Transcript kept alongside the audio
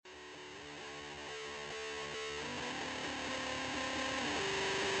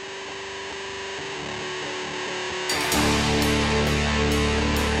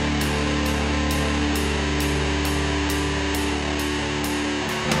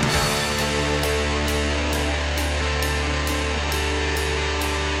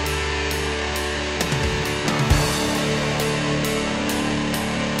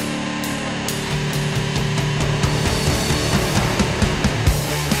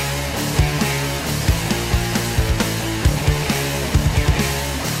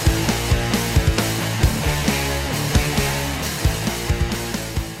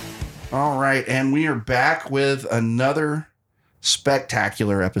right, and we are back with another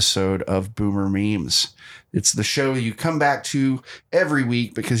spectacular episode of Boomer Memes. It's the show you come back to every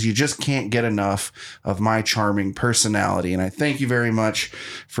week because you just can't get enough of my charming personality. And I thank you very much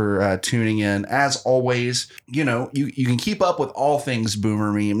for tuning in. As always, you can keep up with all things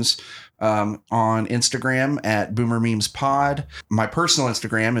Boomer Memes on Instagram at Boomer Memes Pod. My personal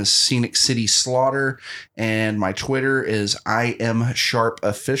Instagram is Scenic City Slaughter, and my Twitter is I am Sharp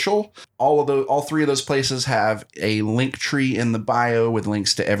Official. All three of those places have a link tree in the bio with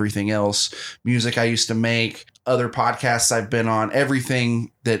links to everything else, music I used to make, other podcasts I've been on,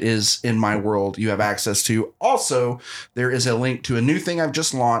 everything that is in my world you have access to. Also, there is a link to a new thing I've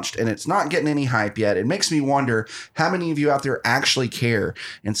just launched, and it's not getting any hype yet. It makes me wonder how many of you out there actually care.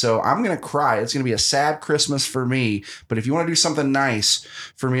 And so I'm going to cry. It's going to be a sad Christmas for me. But if you want to do something nice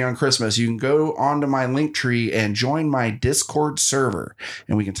for me on Christmas, you can go onto my link tree and join my Discord server,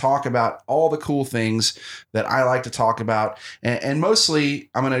 and we can talk about all the cool things that I like to talk about. And mostly,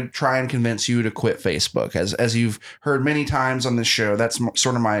 I'm going to try and convince you to quit Facebook. As you've heard many times on this show, that's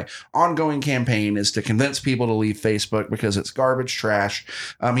sort of my ongoing campaign, is to convince people to leave Facebook because it's garbage trash.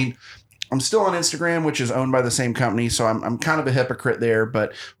 I mean, I'm still on Instagram, which is owned by the same company, so I'm kind of a hypocrite there,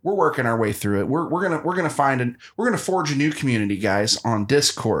 but we're working our way through it. We're gonna forge a new community, guys, on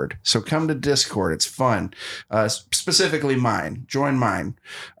Discord. So come to Discord; it's fun. Specifically mine. Join mine.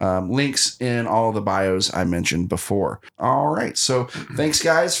 Links in all the bios I mentioned before. All right, so thanks,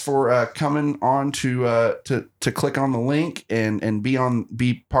 guys, for coming on to click on the link and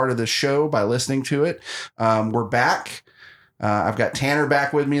be part of the show by listening to it. We're back. I've got Tanner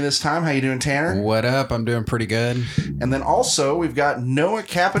back with me this time. How you doing, Tanner? What up? I'm doing pretty good. And then also we've got Noah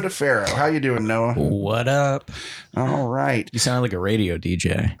Capodeferro. How you doing, Noah? What up? All right. You sound like a radio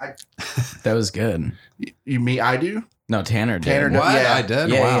DJ. That was good. You mean I do? No, Tanner did. Tanner did. What? Yeah. I did?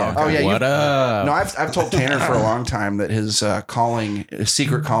 Yeah, Wow. yeah. Oh, yeah. What up? No, I've told Tanner for a long time that his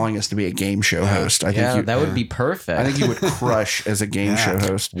secret calling is to be a game show host. I think that would be perfect. I think you would crush as a game show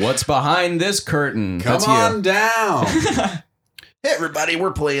host. What's behind this curtain? Come That's on you. down. Hey, everybody,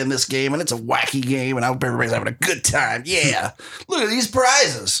 we're playing this game, and it's a wacky game, and I hope everybody's having a good time. Yeah. Look at these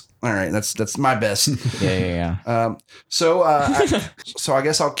prizes. All right, that's my best. Yeah. So I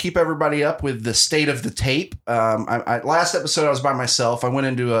guess I'll keep everybody up with the state of the tape. Last episode I was by myself. I went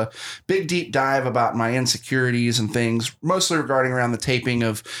into a big deep dive about my insecurities and things, mostly regarding around the taping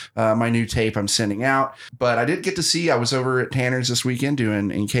of my new tape I'm sending out. But I did get to see. I was over at Tanner's this weekend doing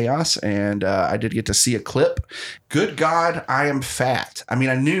In Chaos, and I did get to see a clip. Good God, I am fat. I mean,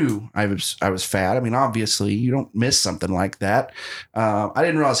 I knew I was fat. I mean, obviously, you don't miss something like that. I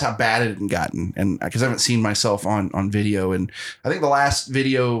didn't realize how bad it had gotten, and because I haven't seen myself on video, and I think the last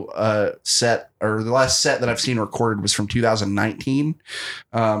video set, or the last set that I've seen recorded, was from 2019.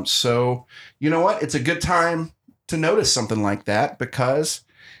 So you know what? It's a good time to notice something like that because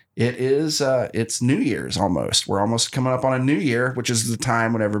it's New Year's almost. We're almost coming up on a new year, which is the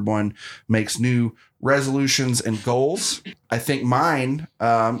time when everyone makes new resolutions and goals. I think mine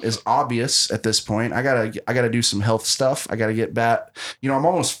is obvious at this point. I gotta do some health stuff. I gotta get back. I'm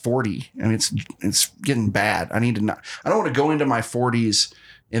almost 40. I mean, it's getting bad. I don't want to go into my 40s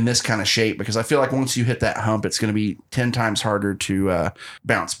in this kind of shape because I feel like once you hit that hump, it's going to be 10 times harder to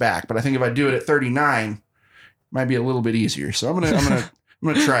bounce back. But I think if I do it at 39, it might be a little bit easier. So I'm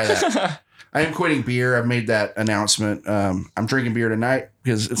gonna try that. I am quitting beer. I've made that announcement. I'm drinking beer tonight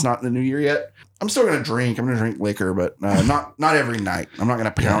because it's not the new year yet. I'm still going to drink. I'm going to drink liquor, but not every night. I'm not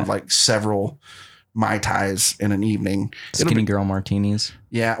going to pound like several Mai Tais in an evening. Skinny girl martinis.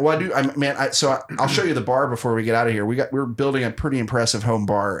 Yeah, well, I'll show you the bar before we get out of here. We're building a pretty impressive home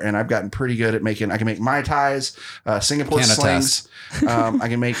bar, and I've gotten pretty good at I can make Mai Tais, Singapore slings. I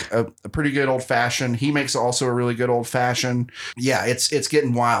can make a pretty good old fashioned. He makes also a really good old fashioned. Yeah, it's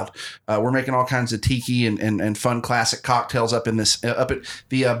getting wild. We're making all kinds of tiki and fun classic cocktails up at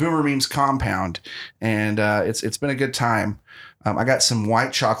the Boomer Memes compound, and it's been a good time. I got some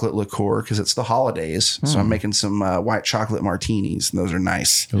white chocolate liqueur because it's the holidays. So I'm making some white chocolate martinis, and those are nice.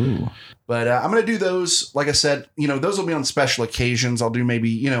 Ooh. But I'm going to do those. Like I said, those will be on special occasions. I'll do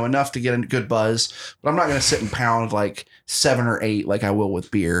maybe, enough to get a good buzz. But I'm not going to sit and pound like 7 or 8 like I will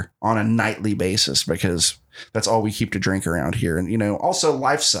with beer on a nightly basis because that's all we keep to drink around here. And, also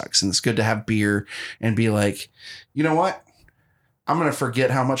life sucks. And it's good to have beer and be like, you know what? I'm going to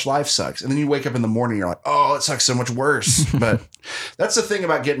forget how much life sucks. And then you wake up in the morning, you're like, oh, it sucks so much worse. But that's the thing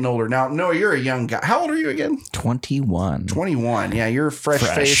about getting older. Now, Noah, you're a young guy. How old are you again? 21. 21. Yeah, you're a fresh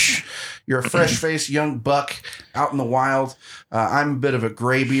face. You're a fresh-faced young buck out in the wild. I'm a bit of a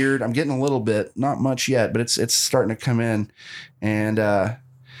gray beard. I'm getting a little bit, not much yet, but it's starting to come in. And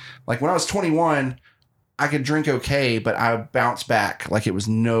like Like when I was 21, I could drink okay, but I would bounce back like it was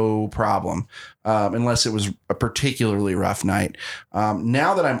no problem, unless it was a particularly rough night.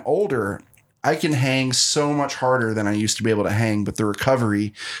 Now that I'm older, I can hang so much harder than I used to be able to hang, but the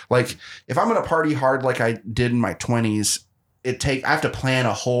recovery, like if I'm going to party hard like I did in my 20s, I have to plan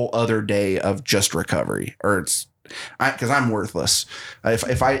a whole other day of just recovery, or because I'm worthless. If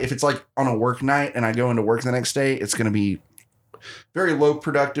it's like on a work night and I go into work the next day, it's going to be very low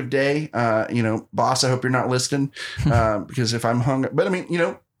productive day. Boss, I hope you're not listening, because if I'm hung, but I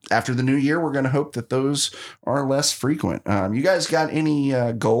mean, after the new year, we're going to hope that those are less frequent. You guys got any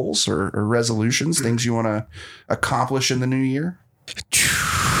goals or resolutions, things you want to accomplish in the new year?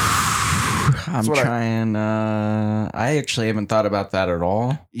 I'm trying. I actually haven't thought about that at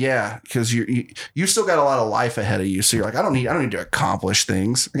all. Yeah, because you still got a lot of life ahead of you. So you're like, I don't need to accomplish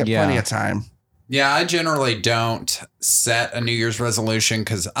things. I got plenty of time. Yeah, I generally don't set a New Year's resolution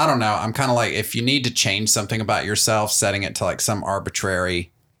because I don't know. I'm kind of like, if you need to change something about yourself, setting it to like some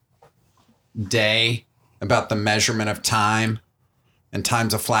arbitrary day about the measurement of time, and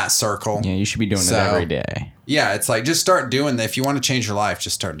time's a flat circle. Yeah, you should be doing it every day. Yeah, it's like, just start doing that. If you want to change your life,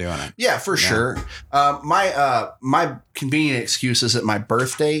 just start doing it. Yeah, for sure. My convenient excuse is that my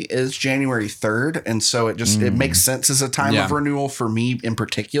birthday is January 3rd. And so it makes sense as a time of renewal for me in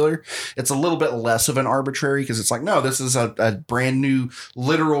particular. It's a little bit less of an arbitrary because it's like, no, this is a brand new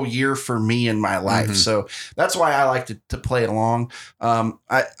literal year for me in my life. Mm-hmm. So that's why I like to play it along. I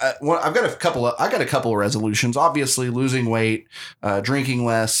got a couple of resolutions, obviously losing weight, drinking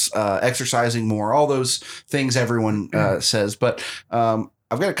less, exercising more, all those things everyone says, but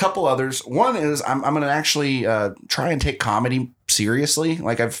I've got a couple others. One is I'm going to actually try and take comedy seriously.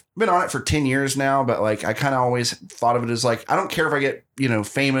 Like I've been on it for 10 years now, but like I kind of always thought of it as like, I don't care if I get,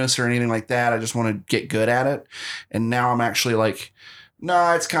 famous or anything like that. I just want to get good at it. And now I'm actually like,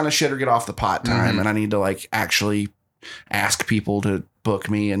 nah, it's kind of shit or get off the pot time. Mm-hmm. And I need to like actually ask people to book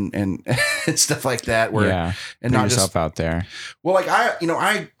me and stuff like that. And put not yourself just out there. Well, like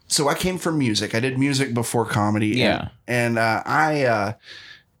So I came from music. I did music before comedy. Yeah. And I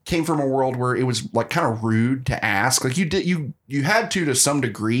came from a world where it was like kind of rude to ask. Like you had to some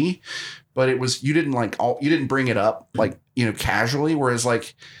degree, but you didn't bring it up like, casually. Whereas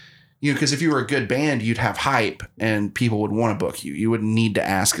like, because if you were a good band, you'd have hype and people would want to book you. You wouldn't need to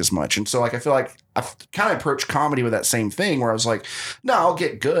ask as much. And so like, I feel like I've kind of approached comedy with that same thing where I was like, no, I'll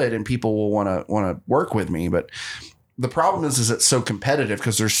get good and people will want to work with me. But the problem is it's so competitive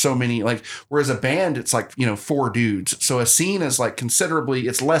because there's so many, like, whereas a band, it's like, 4 dudes. So a scene is like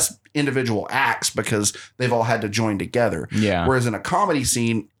it's less individual acts because they've all had to join together. Yeah. Whereas in a comedy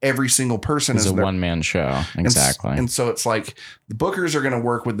scene, every single person is a one-man show. Exactly. And so it's like the bookers are going to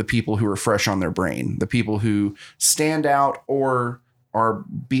work with the people who are fresh on their brain, the people who stand out or are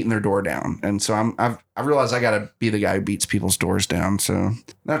beating their door down. And so I've realized I got to be the guy who beats people's doors down. So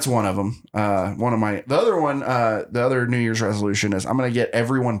that's one of them. The other New Year's resolution is I'm going to get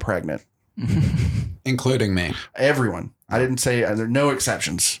everyone pregnant. Including me. Everyone. I didn't say there are no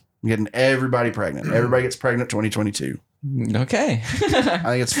exceptions. I'm getting everybody pregnant. Everybody gets pregnant 2022. Okay. I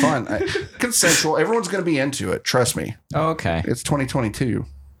think it's fun. Consensual. Everyone's going to be into it. Trust me. Oh, okay. It's 2022.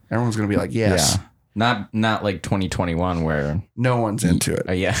 Everyone's going to be like, yes. Yeah. Not like 2021 where no one's into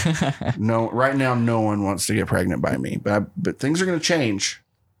it. Yeah. No, right now no one wants to get pregnant by me, but things are going to change.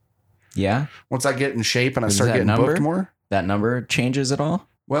 Yeah. Once I get in shape and I start getting booked more. That number changes at all?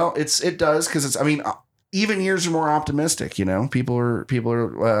 Well, it does because even years are more optimistic, People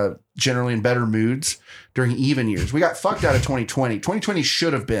are generally in better moods during even years. We got fucked out of 2020. 2020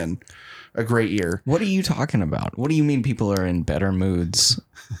 should have been a great year. What are you talking about? What do you mean people are in better moods?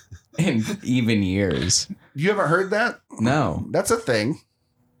 In even years. You haven't heard that? No. That's a thing.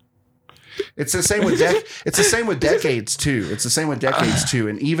 It's the same with decades too. It's the same with decades too.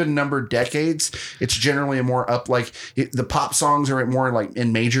 And even numbered decades, it's generally a more up the pop songs are more like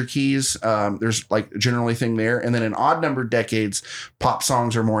in major keys. There's like generally thing there. And then in odd numbered decades, pop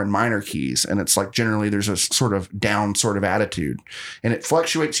songs are more in minor keys. And it's like generally there's a sort of down sort of attitude. And it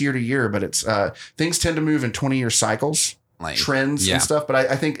fluctuates year to year, but it's things tend to move in 20-year cycles. Like trends and stuff, but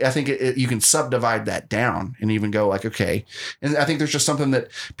I think you can subdivide that down and even go like, okay. And I think there's just something that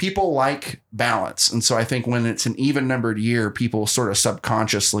people like balance. And so I think when it's an even numbered year, people sort of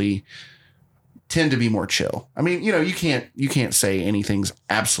subconsciously tend to be more chill. I mean, you can't say anything's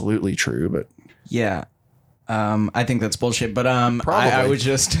absolutely true, but yeah. I think that's bullshit, but I would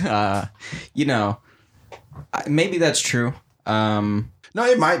just, maybe that's true. No,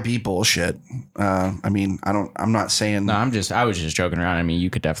 it might be bullshit. I mean, I'm not saying. No, I was just joking around. I mean, you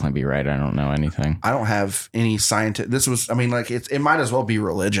could definitely be right. I don't know anything. I don't have any scientific. It might as well be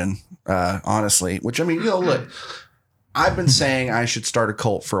religion, honestly. Which, I mean, look, I've been saying I should start a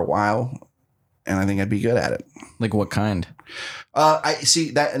cult for a while, and I think I'd be good at it. Like what kind? I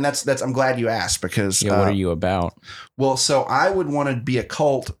see that, and that's. I'm glad you asked because. Yeah, what are you about? Well, so I would want to be a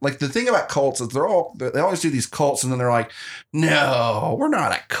cult. Like the thing about cults is they always do these cults, and then they're like, "No, we're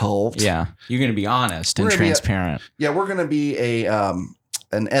not a cult." Yeah, you're going to be honest and transparent. We're going to be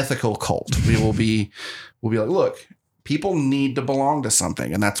an ethical cult. We'll be like, look, people need to belong to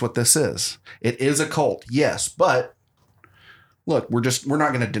something, and that's what this is. It is a cult, yes, but look, we're not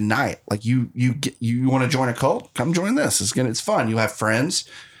going to deny it. Like you want to join a cult? Come join this. It's fun. You'll have friends.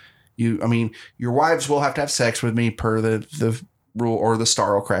 Your wives will have to have sex with me per the rule, or the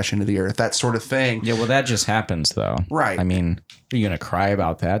star will crash into the earth. That sort of thing. Yeah, well, that just happens though. Right. I mean, are you going to cry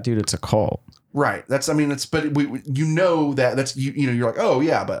about that, dude? It's a cult. Right. But that's you're like, oh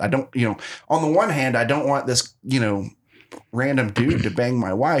yeah, but I don't, on the one hand, I don't want this, random dude to bang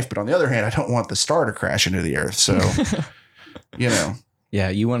my wife, but on the other hand, I don't want the star to crash into the earth. So, Yeah,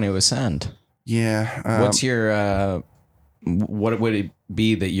 you want to ascend. Yeah. What's your what would it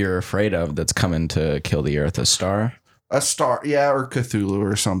be that you're afraid of that's coming to kill the earth? A star? A star, yeah, or Cthulhu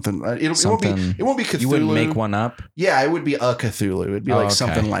or something. It won't be Cthulhu. You wouldn't make one up? Yeah, it would be a Cthulhu. It'd be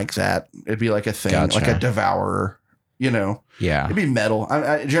something like that. It'd be like a thing, like a devourer. Yeah, it'd be metal.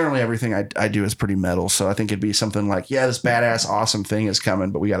 I generally everything I do is pretty metal, so I think it'd be something like, yeah, this badass awesome thing is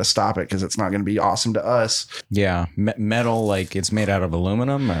coming, but we got to stop it because it's not going to be awesome to us. Yeah, metal, like it's made out of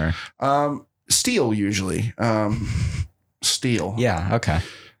aluminum or steel usually. Steel. Yeah. Okay.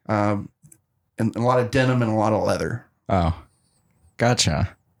 And a lot of denim and a lot of leather. Oh,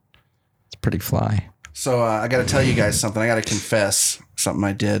 gotcha. It's pretty fly. So I got to tell you guys something. I got to confess something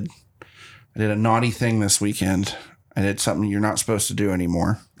I did. I did a naughty thing this weekend. I did something you're not supposed to do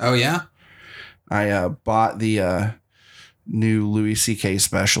anymore. Oh, yeah? I bought the new Louis C.K.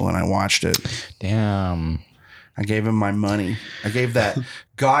 special and I watched it. Damn. I gave him my money. I gave that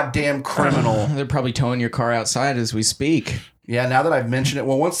goddamn criminal. They're probably towing your car outside as we speak. Yeah, now that I've mentioned it,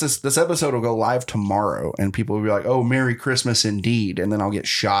 well, once this episode will go live tomorrow, and people will be like, "Oh, Merry Christmas, indeed," and then I'll get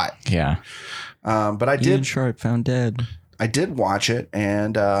shot. Yeah, but I did. Sharp found dead. I did watch it,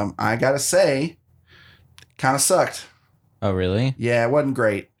 and I gotta say, kind of sucked. Oh, really? Yeah, it wasn't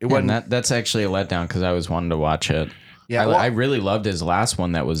great. It wasn't. That's actually a letdown because I was wanting to watch it. Yeah, I really loved his last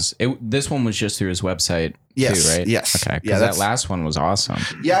one. This one was just through his website. Yes, too, right? Yes. Okay. Because that last one was awesome.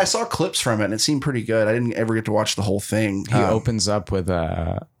 Yeah, I saw clips from it and it seemed pretty good. I didn't ever get to watch the whole thing. He opens up with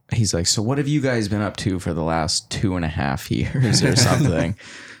he's like, "So what have you guys been up to for the last 2.5 years or something?"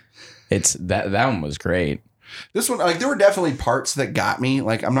 It's that one was great. This one, like, there were definitely parts that got me.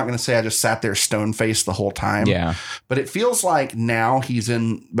 Like, I'm not going to say I just sat there stone faced the whole time. Yeah. But it feels like now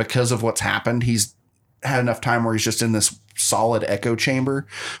because of what's happened, he's had enough time where he's just in this solid echo chamber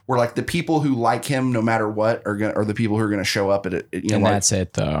where like the people who like him no matter what are the people who are going to show up at it. And that's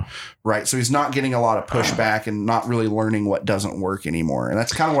it though. Right. So he's not getting a lot of pushback and not really learning what doesn't work anymore. And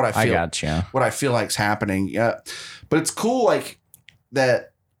that's kind of what I feel. I gotcha. What I feel like's happening. Yeah. But it's cool. Like that,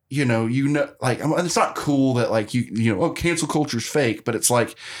 like, it's not cool that like, cancel culture's fake, but it's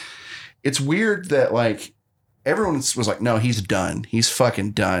like, it's weird that like everyone was like, no, he's done. He's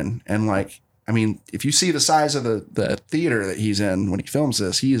fucking done. And like, I mean, if you see the size of the theater that he's in when he films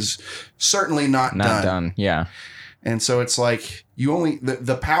this, he is certainly not done. Yeah. And so it's like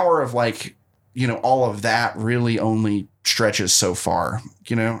the power of like, all of that really only stretches so far,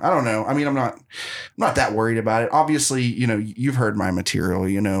 I don't know. I mean, I'm not that worried about it. Obviously, you've heard my material,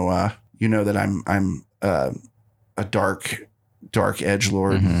 that I'm a dark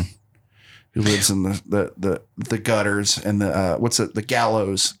edgelord. Mm-hmm. Who lives in the gutters and the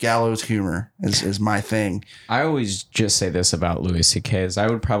gallows humor is my thing. I always just say this about Louis C.K. is I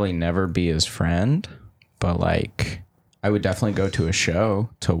would probably never be his friend, but like I would definitely go to a show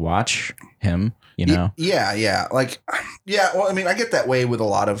to watch him, Yeah. Like, yeah. Well, I mean, I get that way with a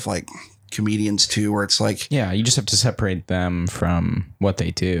lot of like comedians too, where it's like, yeah, you just have to separate them from what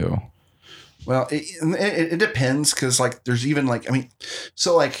they do. Well, it depends because like there's even like, I mean,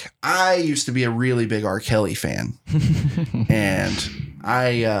 so like I used to be a really big R. Kelly fan and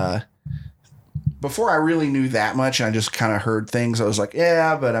I before I really knew that much and I just kind of heard things, I was like,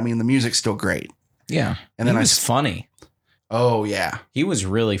 yeah, but I mean the music's still great. Yeah. And then he was funny. Oh yeah. He was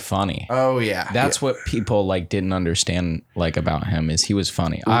really funny. Oh yeah. That's what people like didn't understand like about him is he was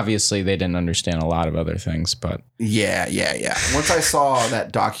funny. Obviously, they didn't understand a lot of other things, but Yeah. Once I saw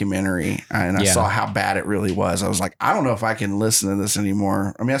that documentary and I saw how bad it really was, I was like, I don't know if I can listen to this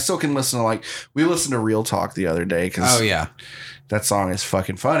anymore. I mean, I still can listen to we listened to Real Talk the other day because that song is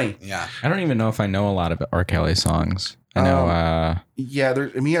fucking funny. Yeah. I don't even know if I know a lot of R. Kelly songs. I know. He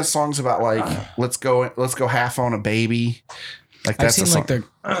has songs about let's go half on a baby. Like that's I've seen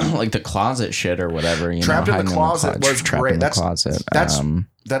like the closet shit or whatever. Trapped in the Closet was great. Closet.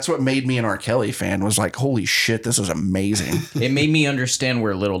 That's what made me an R. Kelly fan. Was like, holy shit, this is amazing. It made me understand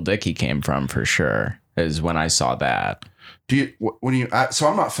where Little Dicky came from for sure. Is when I saw that. So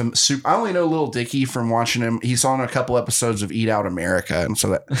I'm not super. I only know Lil Dicky from watching him. He's on a couple episodes of Eat Out America, and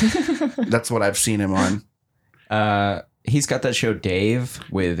so that's what I've seen him on. He's got that show Dave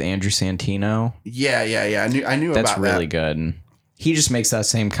with Andrew Santino. Yeah. I knew that's about really that. Good. He just makes that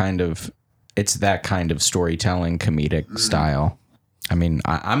same kind of. It's that kind of storytelling, comedic style. I mean,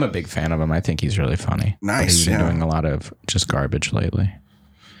 I'm a big fan of him. I think he's really funny. Nice. But he's been doing a lot of just garbage lately.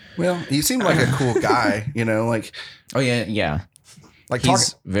 Well, he seemed like a cool guy, like. Oh yeah. Like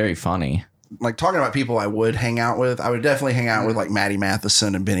he's very funny. Like talking about people I would hang out with, I would definitely hang out with like Maddie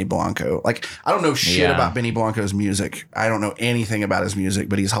Matheson and Benny Blanco. Like I don't know shit about Benny Blanco's music. I don't know anything about his music,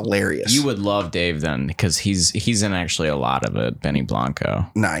 but he's hilarious. You would love Dave then because he's in actually a lot of it. Benny Blanco.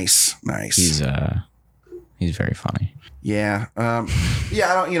 Nice. He's very funny. Yeah. I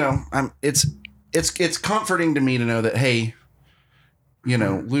don't. It's comforting to me to know that hey,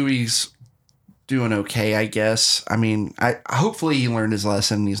 Louis doing okay. I guess. I mean, hopefully he learned his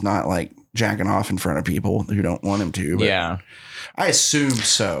lesson. He's not like jacking off in front of people who don't want him to. But yeah. I assume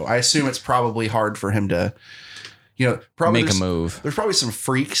so. I assume it's probably hard for him to, probably make a move. There's probably some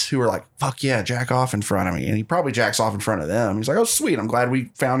freaks who are like, fuck yeah, jack off in front of me. And he probably jacks off in front of them. He's like, oh, sweet. I'm glad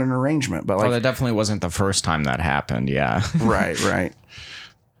we found an arrangement. But that definitely wasn't the first time that happened. Yeah. Right.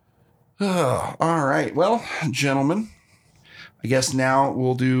 Oh, all right. Well, gentlemen, I guess now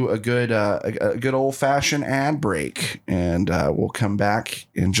we'll do a good old fashioned ad break, and we'll come back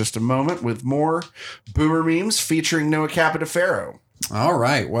in just a moment with more Boomer Memes featuring Noah Capodefaro. All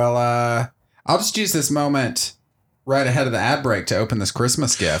right. Well, I'll just use this moment right ahead of the ad break to open this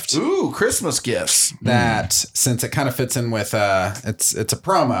Christmas gift. Ooh, Christmas gifts. That since it kind of fits in with it's a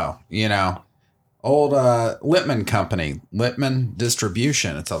promo, Old Littman Company, Littman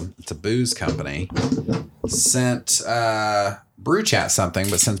Distribution. It's a booze company. Sent Brew Chat something,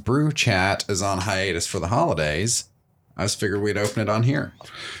 but since Brew Chat is on hiatus for the holidays, I just figured we'd open it on here.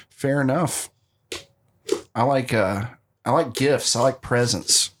 Fair enough. I like gifts. I like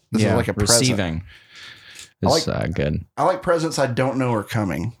presents. This is like a receiving. Present. Good. I like presents I don't know are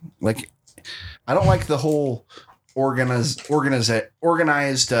coming. Like I don't like the whole organized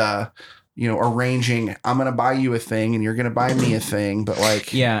arranging, I'm going to buy you a thing and you're going to buy me a thing. But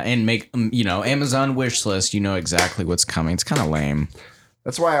like, and make, Amazon wish list, exactly what's coming. It's kind of lame.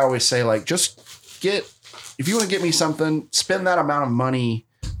 That's why I always say like, if you want to get me something, spend that amount of money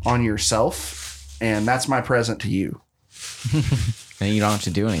on yourself. And that's my present to you. Then you don't have to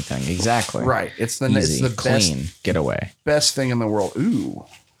do anything. Exactly. Right. It's the clean best getaway. Best thing in the world. Ooh.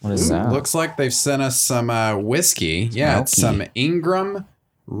 What is that? Looks like they've sent us some whiskey. Yeah. It's some Ingram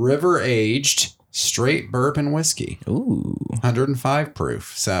River aged straight bourbon whiskey. Ooh. 105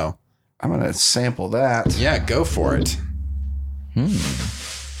 proof. So I'm going to sample that. Yeah, go for it.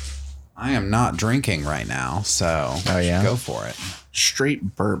 I am not drinking right now, so go for it.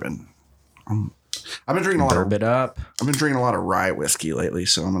 Straight bourbon. I've been drinking I've been drinking a lot of rye whiskey lately,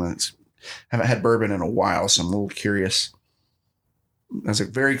 so haven't had bourbon in a while, so I'm a little curious. Has a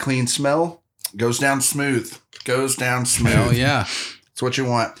very clean smell. Goes down smooth. Hell yeah. That's what you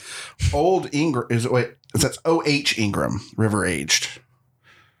want. Old Ingram that's OH Ingram, river aged.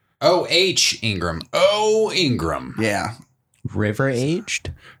 OH Ingram. Oh, Ingram. Yeah. River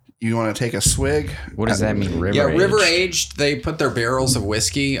aged? You want to take a swig? What does that mean? River aged? River aged. They put their barrels of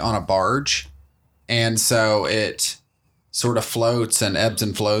whiskey on a barge. And so it sort of floats and ebbs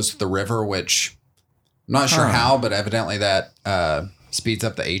and flows with the river, which I'm not sure how, but evidently that speeds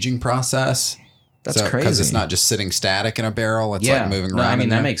up the aging process. That's crazy. Because it's not just sitting static in a barrel. It's like moving around. I mean,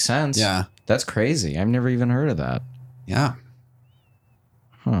 that makes sense. Yeah. That's crazy. I've never even heard of that. Yeah.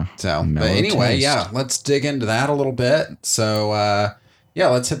 Huh. So, but anyway, let's dig into that a little bit. So,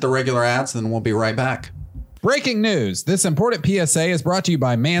 let's hit the regular ads, and then we'll be right back. Breaking news. This important PSA is brought to you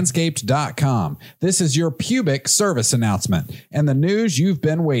by Manscaped.com. This is your pubic service announcement and the news you've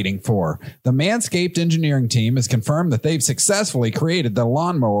been waiting for. The Manscaped engineering team has confirmed that they've successfully created the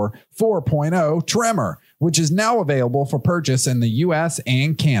Lawnmower 4.0 trimmer. which is now available for purchase in the US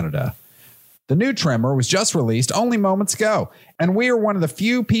and Canada. The new trimmer was just released only moments ago, and we are one of the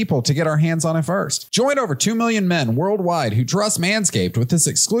few people to get our hands on it first. Join over 2 million men worldwide who trust Manscaped with this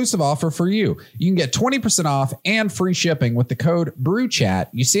exclusive offer for you. You can get 20% off and free shipping with the code BREWCHAT.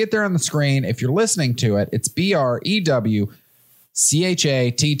 You see it there on the screen. If you're listening to it, it's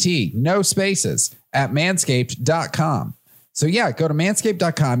BREWCHATT, no spaces, at manscaped.com. So yeah, go to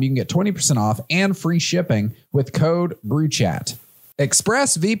manscaped.com. You can get 20% off and free shipping with code BREWCHAT.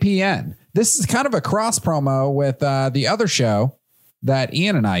 ExpressVPN. This is kind of a cross promo with the other show that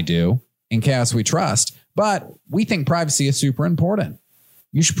Ian and I do in Chaos We Trust, but we think privacy is super important.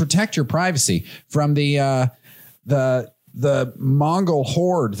 You should protect your privacy from the Mongol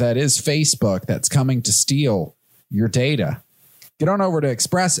horde that is Facebook that's coming to steal your data. Get on over to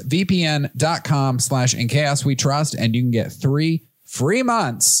expressvpn.com/InChaosWeTrust and you can get 3 free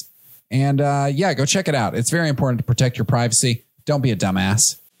months. And go check it out. It's very important to protect your privacy. Don't be a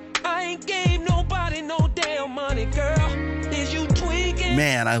dumbass. I ain't gave nobody no damn money, girl. Is you tweaking?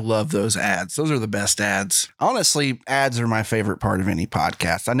 Man, I love those ads. Those are the best ads. Honestly, ads are my favorite part of any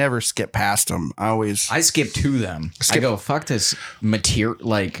podcast. I never skip past them. I skip to them. I go, fuck this material.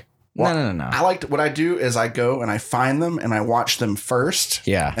 Like, no. I like what I do is I go and I find them and I watch them first.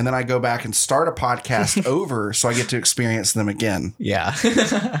 Yeah. And then I go back and start a podcast over so I get to experience them again. Yeah.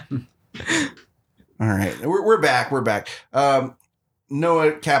 All right. We're back.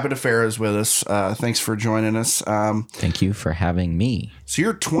 Noah Capodefera is with us. Thanks for joining us. Thank you for having me. So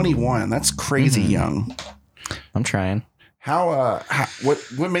you're 21. That's crazy young. I'm trying.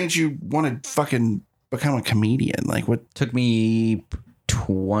 What made you want to fucking become a comedian? Like what took me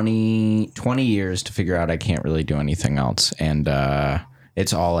 20 years to figure out I can't really do anything else. And,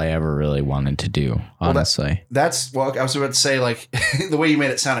 it's all I ever really wanted to do, honestly. I was about to say, like, the way you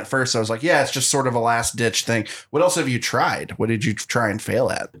made it sound at first, I was like, yeah, it's just sort of a last ditch thing. What else have you tried? What did you try and fail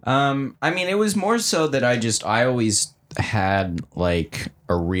at? I mean, it was more so that I always had like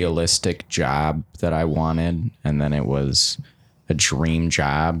a realistic job that I wanted. And then it was a dream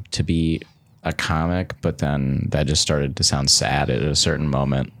job to be a comic, but then that just started to sound sad at a certain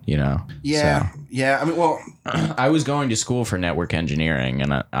moment, you know? Yeah. So, yeah. I mean, well, I was going to school for network engineering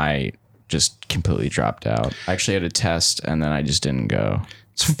and I just completely dropped out. I actually had a test and then I just didn't go.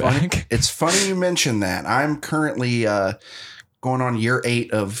 It's funny you mentioned that. I'm currently going on year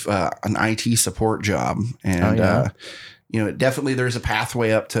 8 of an IT support job. And, definitely there's a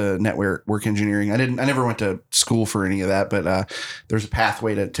pathway up to network engineering. I never went to school for any of that, but there's a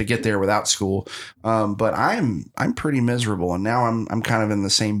pathway to get there without school. But I'm pretty miserable, and now I'm kind of in the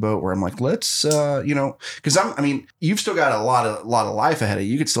same boat where I'm like, let's because you've still got a lot of life ahead of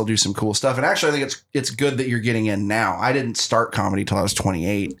you. You could still do some cool stuff, and actually I think it's good that you're getting in now. I didn't start comedy till I was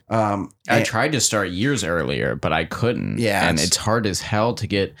 28. I tried to start years earlier, but I couldn't. Yeah, and it's hard as hell to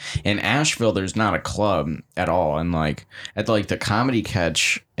get in Asheville. There's not a club at all, and like at like the Comedy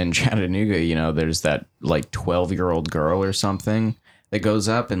Catch in Chattanooga, there's that like 12-year-old girl or something that goes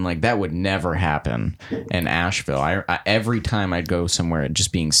up, and like that would never happen in Asheville. I every time I'd go somewhere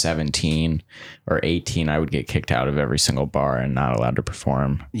just being 17 or 18, I would get kicked out of every single bar and not allowed to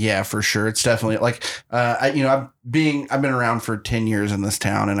perform. Yeah, for sure. It's definitely like I've been around for 10 years in this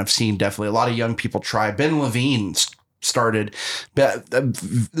town, and I've seen definitely a lot of young people try. Ben Levine started. This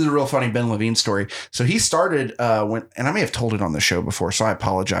is a real funny Ben Levine story. So he started and I may have told it on the show before, so I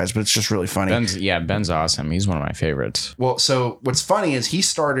apologize, but it's just really funny. Ben's awesome. He's one of my favorites. Well, so what's funny is he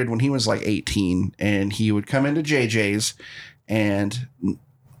started when he was like 18, and he would come into JJ's and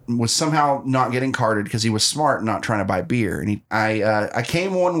was somehow not getting carded because he was smart and not trying to buy beer. And I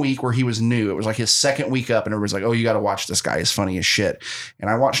came one week where he was new. It was like his second week up, and everybody's like, oh, you got to watch this guy. He's funny as shit. And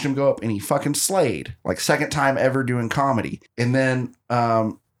I watched him go up, and he fucking slayed. Like, second time ever doing comedy. And then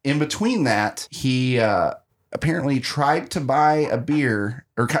in between that, he apparently tried to buy a beer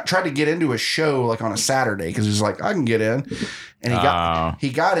or tried to get into a show like on a Saturday because he was like, I can get in. And he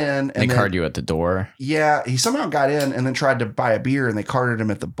got in. And they card you at the door. Yeah, he somehow got in and then tried to buy a beer, and they carded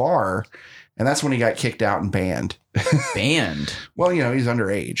him at the bar. And that's when he got kicked out and banned. Banned? Well, he's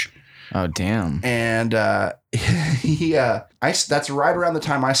underage. Oh, damn. And that's right around the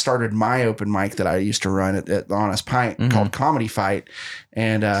time I started my open mic that I used to run at the Honest Pint called Comedy Fight.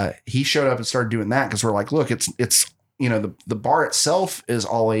 And he showed up and started doing that because we're like, look, it's the bar itself is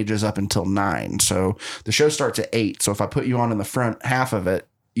all ages up until 9. So the show starts at 8. So if I put you on in the front half of it,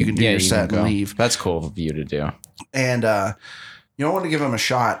 you can do your set and leave. That's cool of you to do. And I wanted to give him a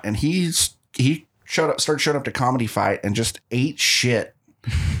shot, and he started showing up to Comedy Fight and just ate shit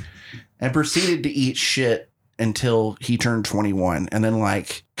and proceeded to eat shit until he turned 21. And then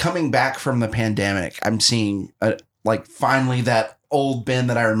like coming back from the pandemic, I'm seeing like finally that old Ben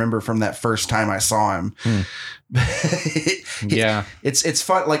that I remember from that first time I saw him. Yeah. It's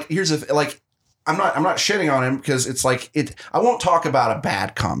fun. Like here's like, I'm not shitting on him because it's like I won't talk about a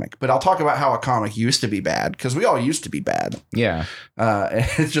bad comic, but I'll talk about how a comic used to be bad because we all used to be bad. Yeah.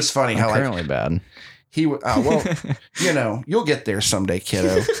 It's just funny how currently bad. He well, you know, you'll get there someday,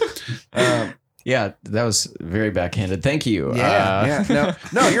 kiddo. Yeah, that was very backhanded. Thank you. Yeah.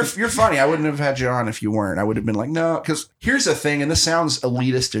 No, you're funny. I wouldn't have had you on if you weren't. I would have been like, no, because here's the thing, and this sounds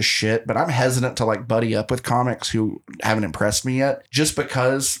elitist as shit, but I'm hesitant to like buddy up with comics who haven't impressed me yet, just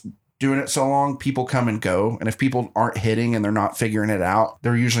because doing it so long, people come and go, and if people aren't hitting and they're not figuring it out,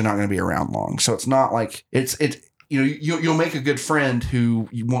 they're usually not going to be around long. So it's not like it's. You know, you'll make a good friend who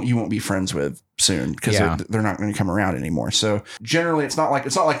you won't be friends with soon because they're not going to come around anymore. So generally, it's not like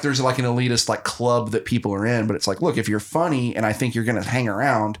there's like an elitist like club that people are in, but it's like, look, if you're funny and I think you're going to hang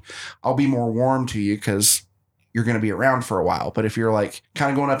around, I'll be more warm to you because you're going to be around for a while. But if you're like kind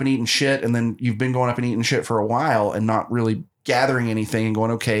of going up and eating shit, and then you've been going up and eating shit for a while and not really gathering anything and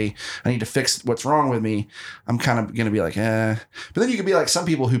going, okay, I need to fix what's wrong with me, I'm kind of going to be like, But then you could be like some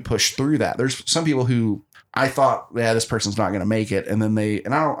people who push through that. There's some people who I thought, yeah, this person's not going to make it. And then I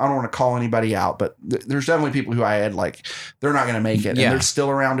don't want to call anybody out, but there's definitely people who I had like, they're not going to make it. Yeah. And they're still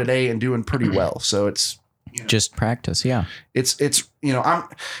around today and doing pretty well. So it's, you know, just practice. Yeah. It's, you know,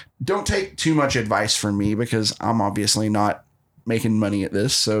 don't take too much advice from me because I'm obviously not making money at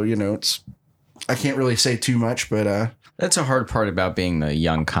this. So, you know, I can't really say too much, but, that's a hard part about being the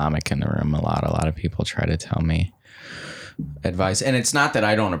young comic in the room. A lot of people try to tell me advice, and it's not that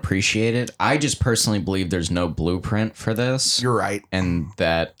I don't appreciate it. I just personally believe there's no blueprint for this. You're right. And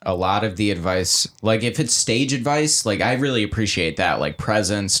that a lot of the advice, like if it's stage advice, like I really appreciate that, like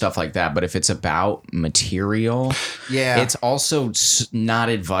presence, stuff like that. But if it's about material, it's also not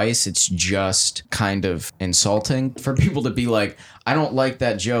advice. It's just kind of insulting for people to be like, I don't like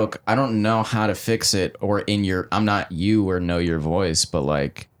that joke, I don't know how to fix it, or I'm not you or know your voice, but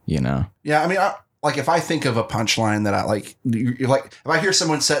like, you know. Yeah, I mean, like if I think of a punchline that I like, you're like, if I hear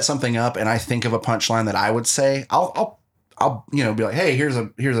someone set something up and I think of a punchline that I would say, I'll you know, be like, hey, here's a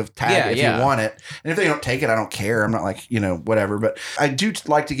tag if you want it. And if they don't take it, I don't care. I'm not like, you know, whatever. But I do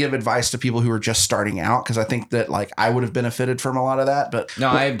like to give advice to people who are just starting out because I think that like I would have benefited from a lot of that. But no,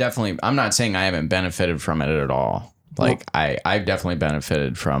 I'm not saying I haven't benefited from it at all. Like I've definitely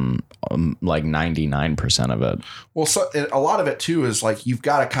benefited from like 99% of it. Well, so a lot of it too is like you've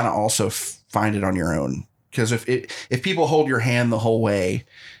got to kind of also find it on your own, because if people hold your hand the whole way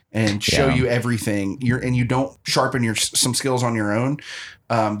and show you everything, you don't sharpen some skills on your own,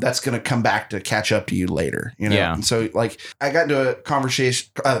 that's going to come back to catch up to you later, you know? Yeah. And so like I got into a conversation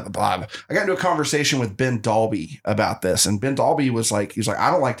with Ben Dalby about this, and Ben Dalby was like, he's like,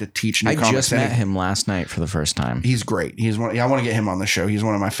 I don't like to teach new comics. I just met him last night for the first time. He's great. I want to get him on the show. He's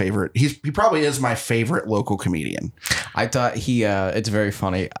one of my favorite. He probably is my favorite local comedian. I thought it's very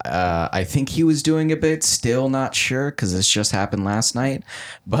funny. I think he was doing a bit, still not sure, because this just happened last night,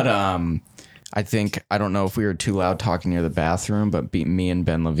 but I don't know if we were too loud talking near the bathroom, but me and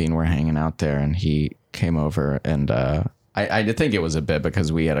Ben Levine were hanging out there, and he came over, and I did think it was a bit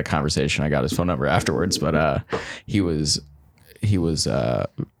because we had a conversation. I got his phone number afterwards, but he's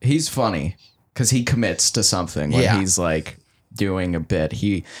funny because he commits to something. When he's like doing a bit.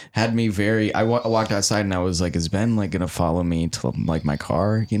 He had me I walked outside and I was like, is Ben like gonna follow me to like my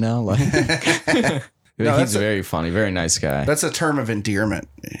car? You know, like. No, he's very funny, very nice guy. That's a term of endearment.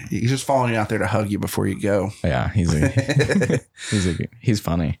 He's just following you out there to hug you before you go. Yeah, he's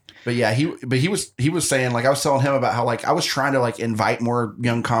funny. But yeah, he was saying, like, I was telling him about how like I was trying to like invite more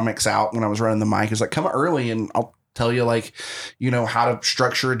young comics out when I was running the mic. It's like, come early and I'll tell you like, you know, how to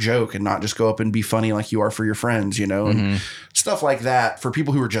structure a joke and not just go up and be funny like you are for your friends, you know, and stuff like that for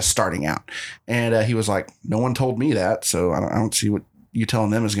people who are just starting out. And he was like, no one told me that, so I don't see what you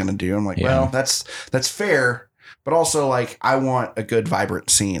telling them is going to do. I'm like, well, that's fair. But also like, I want a good vibrant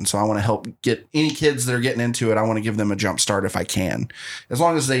scene. So I want to help get any kids that are getting into it. I want to give them a jump start if I can, as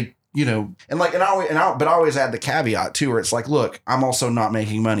long as they, you know, but I always add the caveat too, where it's like, look, I'm also not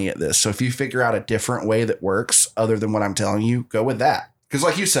making money at this. So if you figure out a different way that works other than what I'm telling you, go with that. Because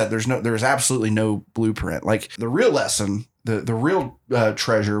like you said, there's absolutely no blueprint. Like the real lesson, the real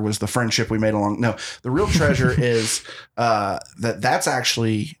treasure was the friendship we made along. No, the real treasure is that's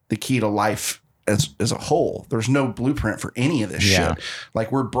actually the key to life as a whole. There's no blueprint for any of this shit.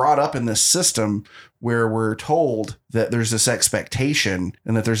 Like we're brought up in this system where we're told that there's this expectation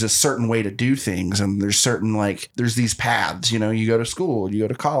and that there's a certain way to do things. And there's these paths, you know, you go to school, you go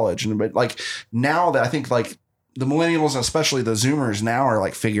to college. But like now that I think like the millennials, especially the Zoomers now, are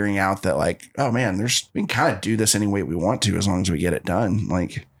like figuring out that like, oh man, we can kind of do this any way we want to as long as we get it done.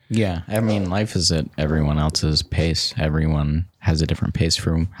 Like, Yeah, I mean, life is at everyone else's pace. Everyone has a different pace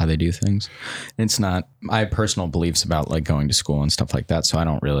for how they do things. It's not, I have personal beliefs about like going to school and stuff like that. So I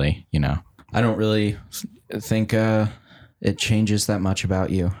don't really, think it changes that much about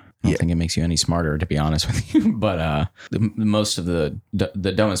you. I don't think it makes you any smarter, to be honest with you. But most of the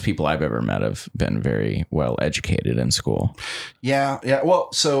dumbest people I've ever met have been very well educated in school. Yeah.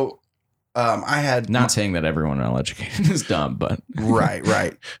 Well, so I had Not saying that everyone well educated is dumb, but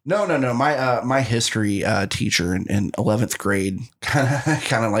right. No. My history teacher in 11th grade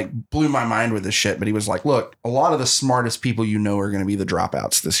kind of like blew my mind with this shit. But he was like, "Look, a lot of the smartest people are going to be the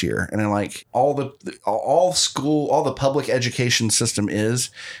dropouts this year." And then like all the public education system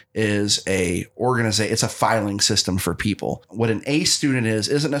is a organization. It's a filing system for people. What an A student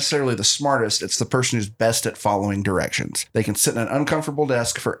isn't necessarily the smartest. It's the person who's best at following directions. They can sit in an uncomfortable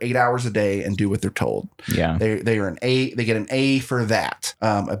desk for 8 hours a day and do what they're told. yeah. They are an A. They get an A for that.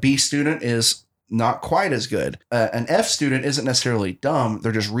 A B student is not quite as good. An F student isn't necessarily dumb.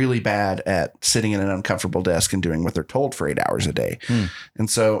 They're just really bad at sitting in an uncomfortable desk and doing what they're told for 8 hours a day. And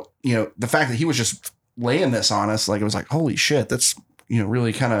so, the fact that he was just laying this on us, like it was like, holy shit, that's,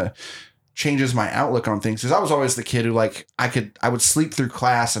 really kind of changes my outlook on things. Because I was always the kid who like I would sleep through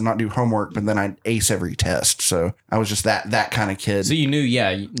class and not do homework, but then I'd ace every test. So I was just that kind of kid. So you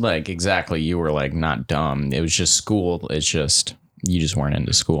knew, like exactly. You were like not dumb. It was just school. It's just you just weren't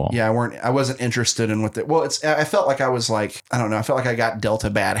into school. Yeah, I wasn't interested in what I felt like I was like, I don't know. I felt like I got dealt a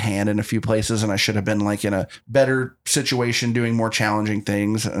bad hand in a few places and I should have been like in a better situation doing more challenging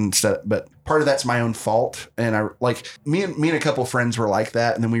things instead. But part of that's my own fault. And I like me and a couple of friends were like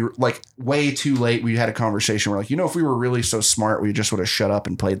that. And then we were like way too late. We had a conversation. We're like, if we were really so smart, we just would have shut up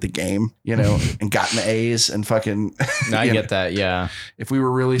and played the game, and gotten the A's and fucking. I get that. Yeah. If we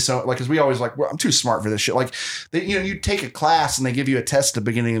were really so like, cause we always like, well, I'm too smart for this shit. Like you take a class and they give you a test at the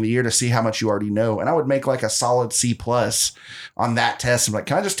beginning of the year to see how much you already know. And I would make like a solid C+ on that test. I'm like,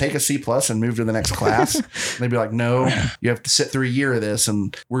 can I just take a C+ and move to the next class? And they'd be like, no, you have to sit through a year of this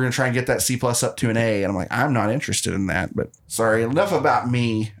and we're going to try and get that C+ up to an A. And I'm like, I'm not interested in that, but sorry, enough about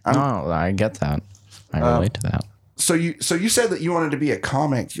me. No, I get that. I relate to that. So you said that you wanted to be a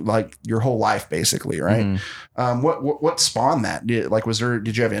comic like your whole life, basically, right? What spawned that?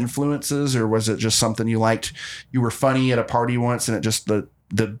 Did you have influences, or was it just something you liked? You were funny at a party once, and it just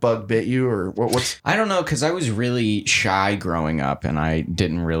the bug bit you, or what's? I don't know, because I was really shy growing up, and I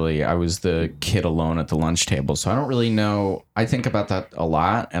was the kid alone at the lunch table, so I don't really know. I think about that a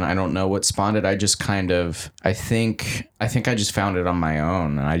lot, and I don't know what spawned it. I just kind of, I think I just found it on my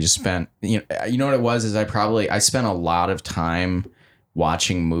own, and I just spent, you know what it was is I spent a lot of time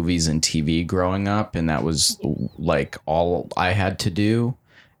watching movies and TV growing up, and that was like all I had to do.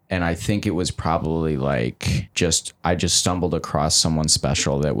 And I think it was probably like I just stumbled across someone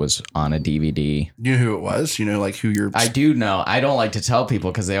special that was on a DVD. You know who it was? Like who you're. I do know. I don't like to tell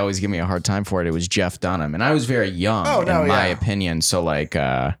people because they always give me a hard time for it. It was Jeff Dunham. And I was very young, in my opinion. So like,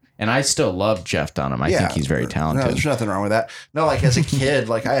 and I still love Jeff Dunham. I think he's very talented. No, there's nothing wrong with that. No, like as a kid,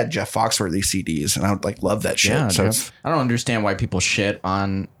 like I had Jeff Foxworthy CDs and I would like love that shit. Yeah, so I don't understand why people shit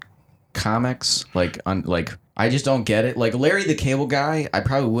on comics. I just don't get it. Like Larry the Cable Guy, I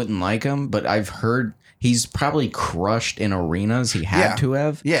probably wouldn't like him, but I've heard he's probably crushed in arenas. He had to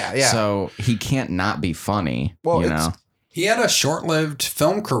have. Yeah. So he can't not be funny. Well, he had a short-lived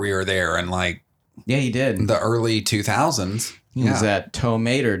film career there in like he did the early 2000s. He was that Toe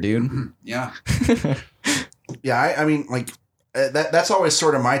Mater, dude. Yeah. Yeah. I mean, like that's always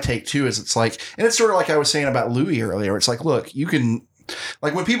sort of my take too. Is it's like, and it's sort of like I was saying about Louis earlier. It's like, look, you can.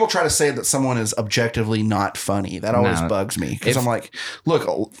 Like when people try to say that someone is objectively not funny, that always bugs me because I'm like,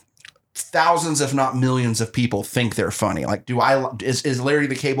 look, thousands, if not millions of people think they're funny. Like, is Larry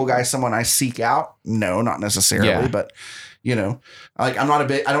the Cable Guy someone I seek out? No, not necessarily, but like I'm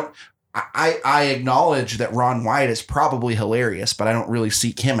not I acknowledge that Ron White is probably hilarious, but I don't really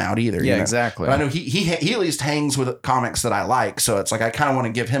seek him out either. Yeah, exactly. But I know he at least hangs with comics that I like, so it's like I kind of want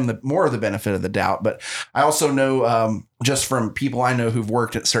to give him more of the benefit of the doubt. But I also know just from people I know who've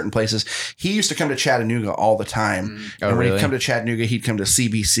worked at certain places, he used to come to Chattanooga all the time. And when he'd come to Chattanooga, he'd come to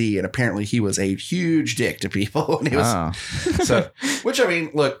CBC, and apparently he was a huge dick to people. And he was which I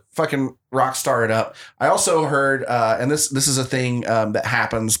mean, look, fucking rock star it up. I also heard, and this is a thing that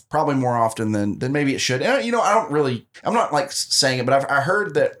happens probably more often than maybe it should. And, I'm not like saying it, but I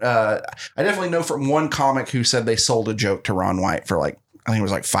heard that I definitely know from one comic who said they sold a joke to Ron White for like I think it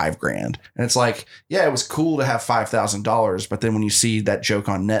was like $5,000. And it's like, yeah, it was cool to have $5,000, but then when you see that joke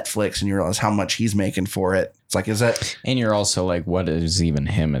on Netflix and you realize how much he's making for it, it's like, is that? And you're also like, what is even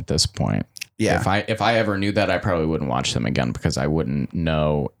him at this point? Yeah. If I ever knew that, I probably wouldn't watch them again because I wouldn't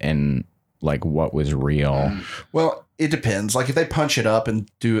know and like what was real. Well, it depends. Like if they punch it up and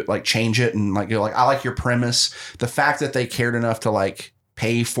do it, like change it and like, you're like, I like your premise. The fact that they cared enough to like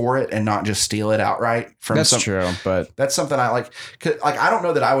pay for it and not just steal it outright from That's true, but that's something I like. 'Cause, like, I don't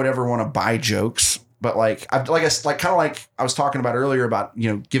know that I would ever want to buy jokes, but like, I guess like kind of like I was talking about earlier about, you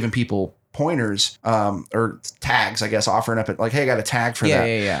know, giving people pointers or tags, I guess, offering up at like, hey, I got a tag for that.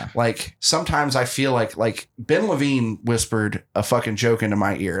 Yeah. Like sometimes I feel like Ben Levine whispered a fucking joke into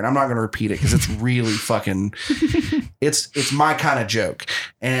my ear, and I'm not going to repeat it because it's really fucking, it's my kind of joke.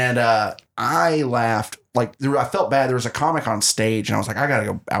 And I laughed. Like I felt bad. There was a comic on stage and I was like, I got to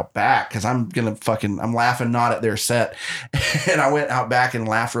go out back because I'm laughing not at their set. And I went out back and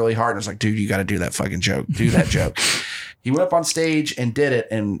laughed really hard. And I was like, dude, you got to do that fucking joke. Do that joke. He went up on stage and did it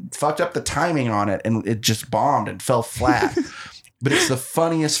and fucked up the timing on it. And it just bombed and fell flat. But it's the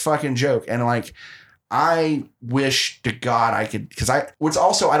funniest fucking joke. And like, I wish to God I could, because I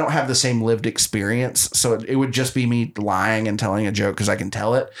don't have the same lived experience. So it would just be me lying and telling a joke because I can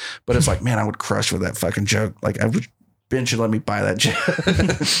tell it. But it's like, man, I would crush with that fucking joke. Like Ben should let me buy that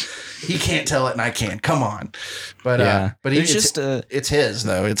joke. He can't tell it and I can. Come on. But it's his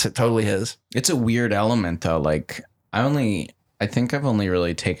though. It's totally his. It's a weird element though. Like I think I've only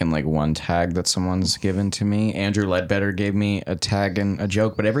really taken like one tag that someone's given to me. Andrew Ledbetter gave me a tag and a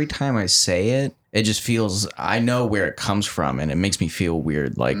joke, but every time I say it, it just feels, I know where it comes from and it makes me feel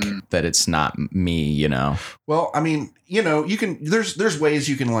weird, like that it's not me, you know? Well, I mean, you know, you can, there's ways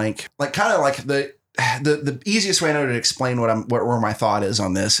you can like kind of like the easiest way I know to explain where my thought is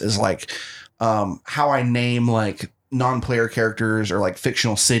on this is like how I name like non-player characters or like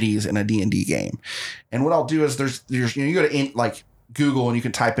fictional cities in a D&D game. And what I'll do is there's you know, you go to like Google and you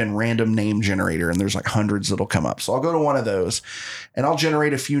can type in random name generator and there's like hundreds that'll come up. So I'll go to one of those and I'll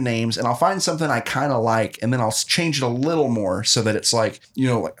generate a few names and I'll find something I kind of like and then I'll change it a little more so that it's like, you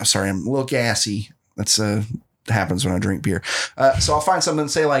know, like, sorry, I'm a little gassy. That's happens when I drink beer. So I'll find something,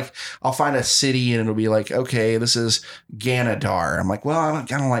 say like, I'll find a city and it'll be like, okay, this is Ganadar. I'm like, well, I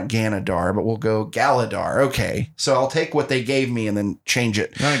don't like Ganadar, but we'll go Galadar. Okay. So I'll take what they gave me and then change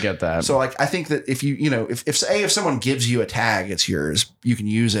it. I get that. So like, I think that if you know, if someone gives you a tag, it's yours, you can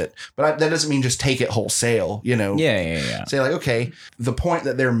use it, but that doesn't mean just take it wholesale, you know? Yeah. Say like, okay, the point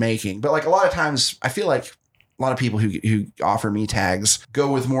that they're making, but like a lot of times I feel like a lot of people who offer me tags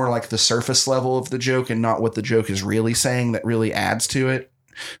go with more like the surface level of the joke and not what the joke is really saying that really adds to it.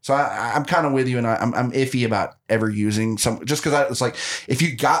 So I'm kind of with you, and I'm iffy about ever using some, just because it's like, if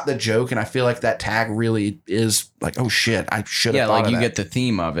you got the joke and I feel like that tag really is like, oh shit, I should have thought like of you that. get the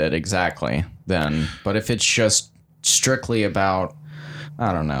theme of it exactly then. But if it's just strictly about,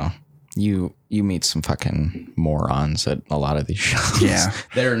 I don't know, you meet some fucking morons at a lot of these shows. Yeah.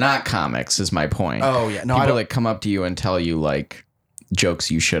 They're not comics is my point. Oh yeah. No, people I don't that come up to you and tell you like jokes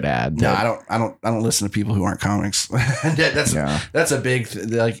you should add. No, I don't listen to people who aren't comics. That's a big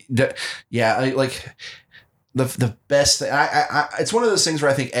like the best thing. I it's one of those things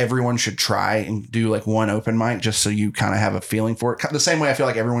where I think everyone should try and do like one open mic just so you kind of have a feeling for it. The same way I feel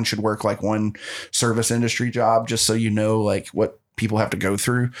like everyone should work like one service industry job just so you know like what people have to go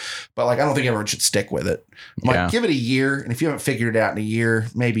through. But like I don't think everyone should stick with it. Like give it a year, and if you haven't figured it out in a year,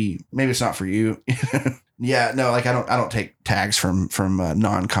 maybe it's not for you. Yeah, no, like I don't take tags from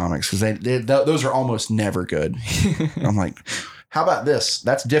non-comics because those are almost never good. I'm like, how about this?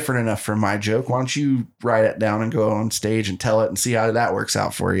 That's different enough from my joke. Why don't you write it down and go on stage and tell it and see how that works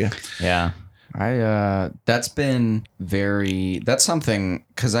out for you? Yeah. That's something,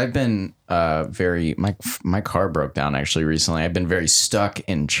 because I've been my car broke down actually recently. I've been very stuck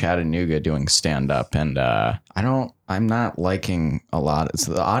in Chattanooga doing stand up, and I'm not liking a lot.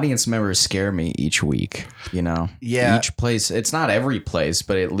 The audience members scare me each week, you know? Yeah. Each place, it's not every place,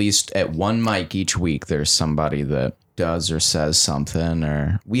 but at least at one mic each week, there's somebody that does or says something,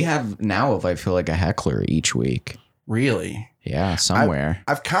 or we have now, I feel like a heckler each week. Really? Yeah, somewhere.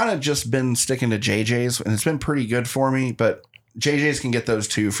 I've kind of just been sticking to JJ's, and it's been pretty good for me, but JJ's can get those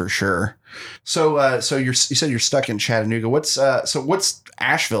too for sure. So you said you're stuck in Chattanooga. What's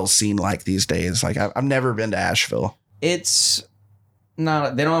Asheville's scene like these days? Like I've never been to Asheville. It's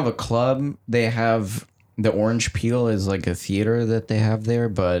not, they don't have a club. They have the Orange Peel is like a theater that they have there,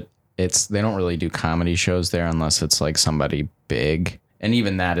 but they don't really do comedy shows there unless it's like somebody big. And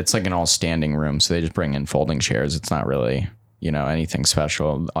even that, it's like an all standing room. So they just bring in folding chairs. It's not really, you know, anything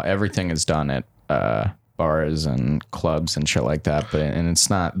special. Everything is done at bars and clubs and shit like that, and it's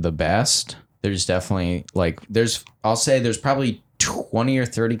not the best. There's definitely I'll say there's probably 20 or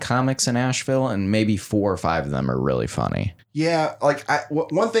 30 comics in Asheville, and maybe 4 or 5 of them are really funny. Yeah, like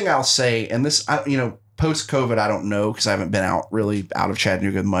one thing I'll say, and this, post COVID, I don't know because I haven't been out of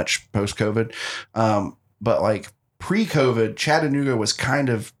Chattanooga much post COVID, but like pre COVID, Chattanooga was kind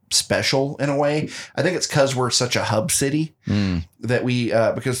of special in a way. I think it's because we're such a hub city that we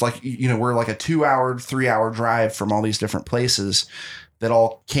because like we're like a 2-hour, 3-hour drive from all these different places that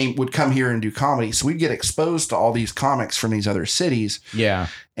all would come here and do comedy. So we'd get exposed to all these comics from these other cities. Yeah.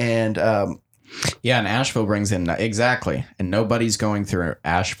 And and Asheville brings in exactly, and nobody's going through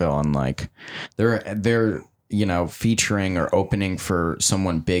Asheville and like they're featuring or opening for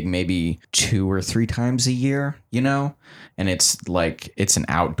someone big maybe 2 or 3 times a year, and it's like it's an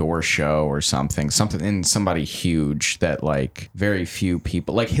outdoor show or something and somebody huge that like very few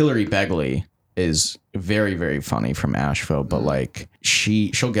people, like Hillary Begley is very, very funny from Asheville, but like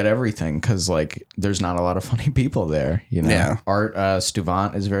she'll get everything because like there's not a lot of funny people there, Yeah. Art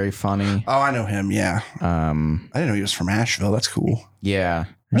Stuvant is very funny. Oh, I know him. Yeah. I didn't know he was from Asheville. That's cool. Yeah.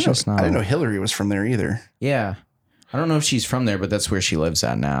 I didn't know Hillary was from there either. Yeah. I don't know if she's from there, but that's where she lives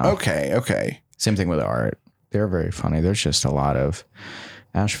at now. Okay. Same thing with Art. They're very funny. There's just a lot of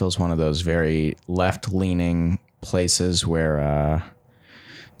Asheville's one of those very left leaning places where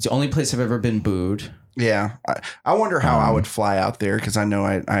it's the only place I've ever been booed. Yeah. I wonder how I would fly out there because I know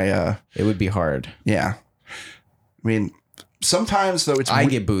I it would be hard. Yeah. I mean, sometimes though I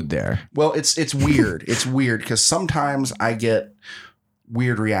get booed there. Well, it's weird. It's weird because sometimes I get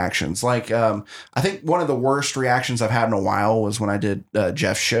weird reactions. Like I think one of the worst reactions I've had in a while was when I did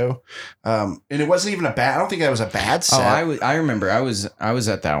Jeff's show. And it wasn't even I don't think that was a bad set. I remember I was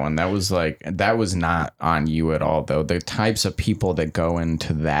at that one. That was not on you at all though. The types of people that go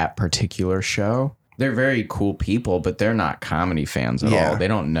into that particular show, they're very cool people, but they're not comedy fans at all. They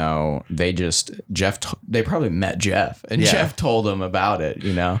don't know. They just they probably met Jeff and Jeff told them about it,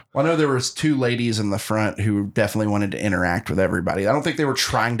 Well, I know there was 2 ladies in the front who definitely wanted to interact with everybody. I don't think they were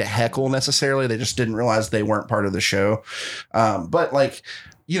trying to heckle necessarily. They just didn't realize they weren't part of the show. But like,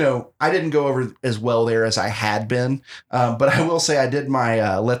 I didn't go over as well there as I had been. But I will say I did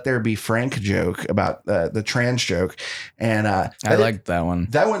my Let There Be Frank joke about the trans joke. And I liked that one.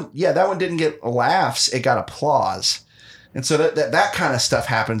 That one didn't get laughs. It got applause. And so that kind of stuff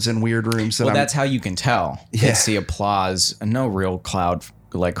happens in weird rooms. That's how you can tell. Yeah. It's the applause. No real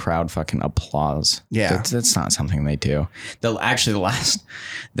crowd fucking applause. Yeah. That's not something they do.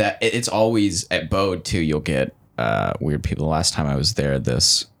 It's always at Bode too. You'll get weird people. The last time I was there,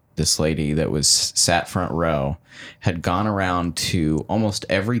 this lady that was sat front row had gone around to almost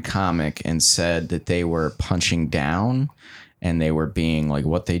every comic and said that they were punching down and they were being like,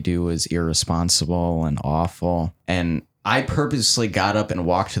 what they do is irresponsible and awful. And I purposely got up and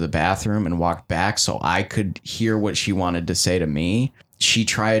walked to the bathroom and walked back so I could hear what she wanted to say to me. She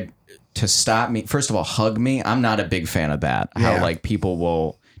tried to stop me. First of all, hug me. I'm not a big fan of that. Yeah. How like people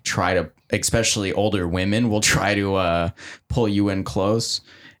will try to, especially older women will try to pull you in close.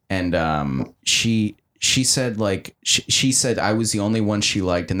 And she said like she said I was the only one she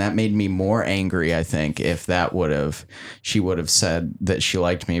liked, and that made me more angry. I think if she would have said that she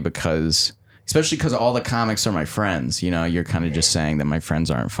liked me especially because all the comics are my friends. You're kind of just saying that my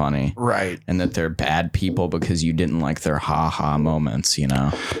friends aren't funny, right? And that they're bad people because you didn't like their ha moments.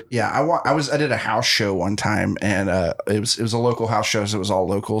 Yeah, I did a house show one time, and it was a local house show, so it was all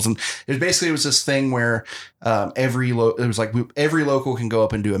locals, and it was this thing where every local can go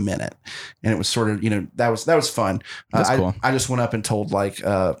up and do a minute, and it was sort of that was fun. That's cool. I just went up and told like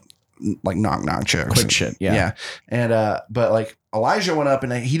knock jokes, quick shit, yeah. And but like Elijah went up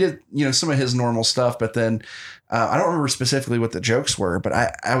and he did some of his normal stuff, but then I don't remember specifically what the jokes were, but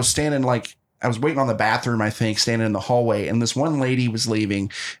I was standing I was waiting on the bathroom, I think, standing in the hallway, and this one lady was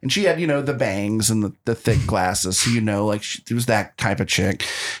leaving, and she had, the bangs and the thick glasses. So, she was that type of chick.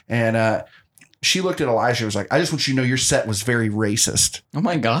 And she looked at Elijah and was like, I just want you to know your set was very racist. Oh,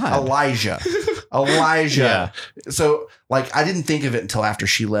 my God. Elijah. Yeah. So, I didn't think of it until after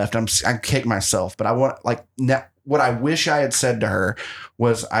she left. I kicked myself, but I want, what I wish I had said to her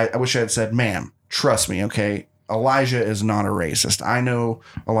was, I wish I had said, ma'am, trust me, okay? Elijah is not a racist. I know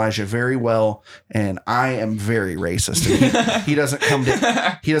Elijah very well, and I am very racist. And he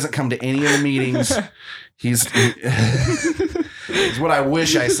doesn't come to any of the meetings. He's what I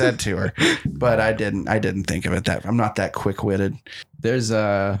wish I said to her, but I didn't think of it that. I'm not that quick-witted.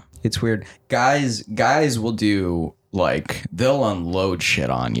 It's weird. Guys will do they'll unload shit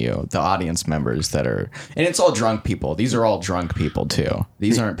on you. The audience members and it's all drunk people. These are all drunk people too.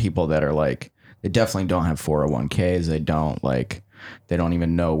 These aren't people that are They definitely don't have 401ks. They don't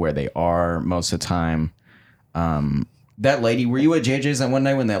even know where they are most of the time. That lady, were you at JJ's that one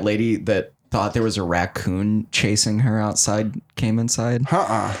night when that lady that thought there was a raccoon chasing her outside came inside?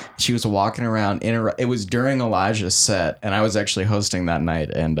 She was walking around it was during Elijah's set, and I was actually hosting that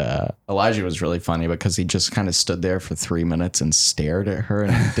night, and Elijah was really funny because he just kind of stood there for 3 minutes and stared at her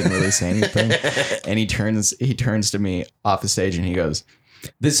and didn't really say anything. And he turns to me off the stage and he goes,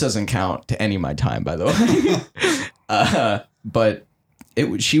 "This doesn't count to any of my time, by the way." But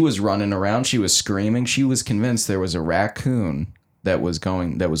she was running around, she was screaming, she was convinced there was a raccoon that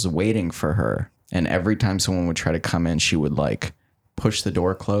was waiting for her, and every time someone would try to come in, she would like push the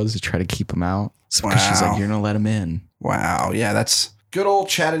door closed to try to keep him out. So because she's like, "You're gonna let him in." Wow. Yeah, that's good old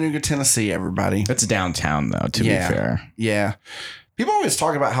Chattanooga, Tennessee, everybody. It's downtown though, to be fair. Yeah. People always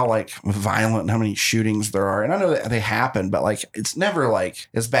talk about how like violent and how many shootings there are, and I know that they happen, but like it's never like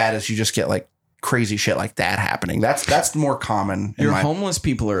as bad as you just get like crazy shit like that happening. That's more common. Your homeless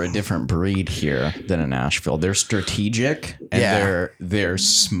people are a different breed here than in Nashville. They're strategic and they're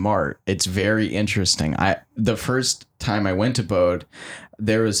smart. It's very interesting. The first time I went to Bode,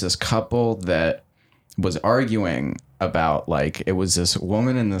 there was this couple that was arguing about, like, it was this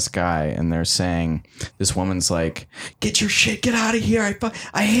woman and this guy, and they're saying, this woman's like, "Get your shit, get out of here.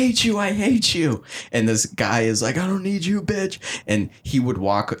 I hate you. I hate you." And this guy is like, "I don't need you, bitch." And he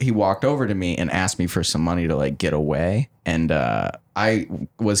walked over to me and asked me for some money to like get away. And I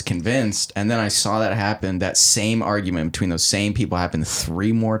was convinced. And then I saw that happen. That same argument between those same people happened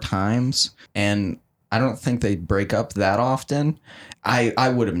 3 more times. And I don't think they break up that often. I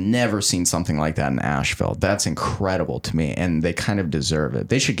would have never seen something like that in Asheville. That's incredible to me, and they kind of deserve it.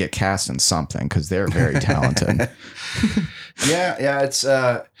 They should get cast in something because they're very talented. Yeah, it's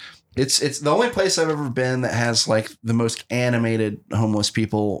the only place I've ever been that has like the most animated homeless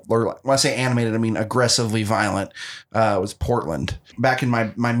people, or when I say animated, I mean aggressively violent. Was Portland. Back in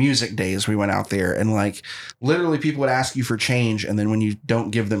my music days, we went out there, and like literally people would ask you for change, and then when you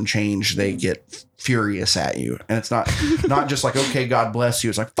don't give them change, they get furious at you. And it's not just like, "Okay, God bless you."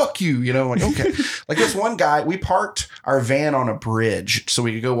 It's like, "Fuck you," like, okay. Like this one guy, we parked our van on a bridge so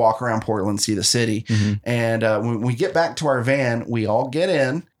we could go walk around Portland, see the city. Mm-hmm. And when we get back to our van, we all get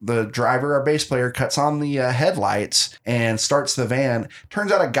in. The driver, our bass player, cuts on the headlights and starts the van.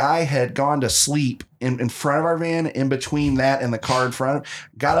 Turns out a guy had gone to sleep in front of our van, in between that and the car in front,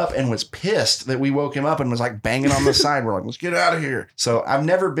 got up and was pissed that we woke him up and was like banging on the side. We're like, "Let's get out of here." So I've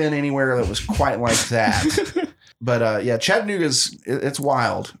never been anywhere that was quite like that. But yeah, Chattanooga's, it's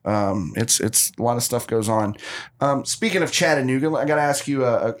wild. It's a lot of stuff goes on. Speaking of Chattanooga, I got to ask you,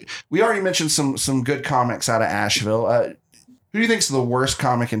 we already mentioned some good comics out of Asheville. Who do you think's the worst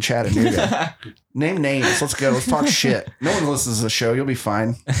comic in Chattanooga? Name names. Let's go. Let's talk shit. No one listens to the show. You'll be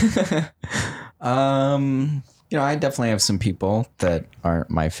fine. I definitely have some people that aren't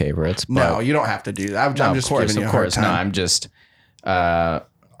my favorites. No, you don't have to do that. I'm just giving you a hard time. No, I'm just, I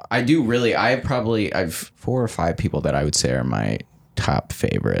do really, I've 4 or 5 people that I would say are my top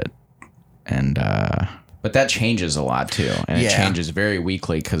favorite. And, but that changes a lot too. And it changes very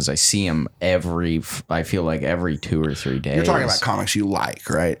weekly because I see them I feel like every 2 or 3 days. You're talking about comics you like,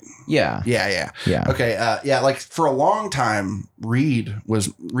 right? Yeah. Yeah. Okay. Like for a long time, Reed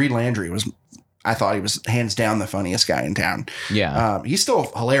Landry was, I thought he was hands down the funniest guy in town. Yeah. He's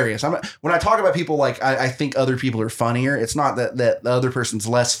still hilarious. When I talk about people, like I think other people are funnier. It's not that the other person's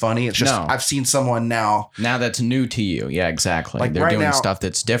less funny. It's just, I've seen someone now that's new to you. Yeah, exactly. Like they're doing stuff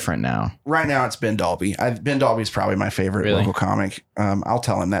that's different now. Right now it's Ben Dalby. Ben Dalby's probably my favorite local comic. I'll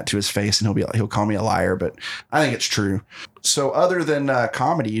tell him that to his face and he'll call me a liar, but I think it's true. So other than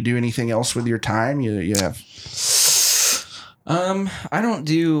comedy, you do anything else with your time? You have? I don't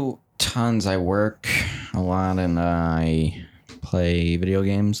do tons. I work a lot and I play video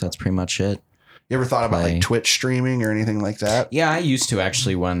games. That's pretty much it. You ever thought about like Twitch streaming or anything like that? Yeah, I used to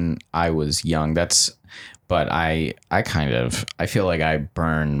actually when I was young. But I feel like I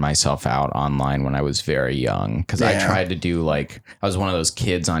burned myself out online when I was very young because I tried to do I was one of those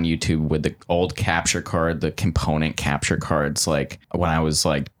kids on YouTube with the old capture card, the component capture cards, like when I was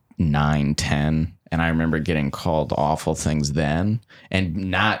like 9, 10. And I remember getting called awful things then and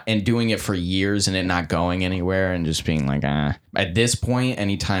doing it for years and it not going anywhere and just being like, At this point,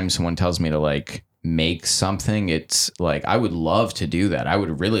 anytime someone tells me to like make something, it's like, I would love to do that. I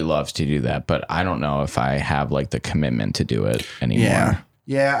would really love to do that. But I don't know if I have like the commitment to do it anymore.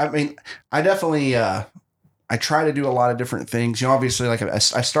 Yeah. I mean, I definitely, I try to do a lot of different things. Obviously, like I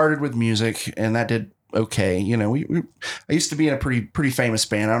started with music and that did okay. You know, I used to be in a pretty famous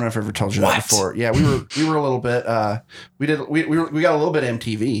band. I don't know if I ever told you that before. Yeah, we were a little bit. We got a little bit of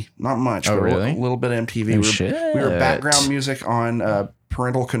MTV, not much. Oh, but really? A little bit of MTV. We were background music on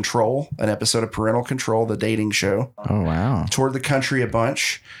Parental Control, an episode of Parental Control, the dating show. Oh wow! Toured the country a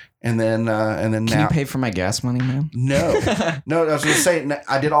bunch. And then Can now, you pay for my gas money, man? no. I was going to say,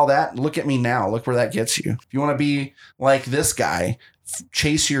 I did all that. Look at me now. Look where that gets you. If you want to be like this guy,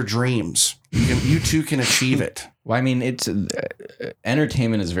 chase your dreams. You too can achieve it. Well, I mean, it's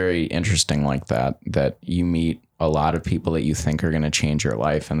entertainment is very interesting like that you meet a lot of people that you think are going to change your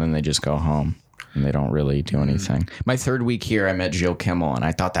life, and then they just go home and they don't really do anything. My third week here, I met Jill Kimmel, and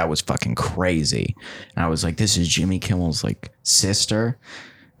I thought that was fucking crazy. And I was like, this is Jimmy Kimmel's like sister.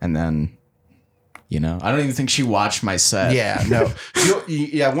 And then, you know, I don't even think she watched my set. Yeah, no.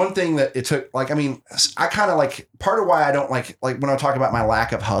 One thing that it took, like, I mean, I kind of like, part of why I don't like when I talk about my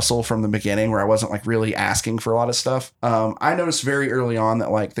lack of hustle from the beginning, where I wasn't like really asking for a lot of stuff. I noticed very early on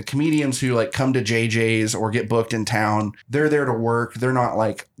that like the comedians who like come to JJ's or get booked in town, they're there to work. They're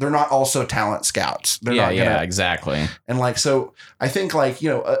not also talent scouts. They're not gonna, exactly. And like, so I think like, you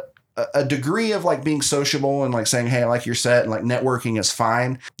know, a degree of like being sociable and like saying, hey, I like your set, and like networking is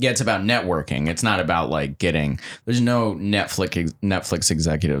fine. Yeah, it's about networking. It's not about like getting. There's no Netflix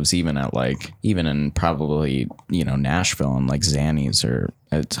executives even in probably, you know, Nashville and like Zanny's, or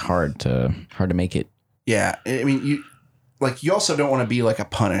it's hard to make it. Yeah, I mean you also don't want to be like a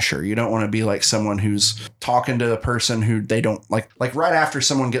Punisher. You don't want to be like someone who's talking to a person who they don't like right after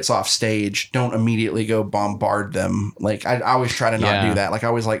someone gets off stage, don't immediately go bombard them. Like I always try to not do that. Like I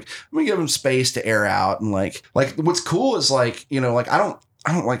always like, let me give them space to air out. And like what's cool is like, you know, like I don't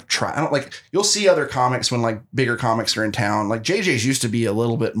like, you'll see other comics when like bigger comics are in town. Like JJ's used to be a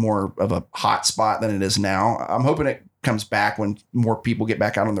little bit more of a hot spot than it is now. I'm hoping it comes back when more people get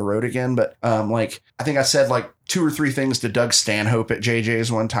back out on the road again. But like, I think I said like 2 or 3 things to Doug Stanhope at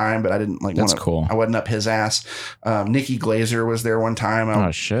JJ's one time, but I didn't like, that's cool. I wasn't up his ass. Nikki Glazer was there one time.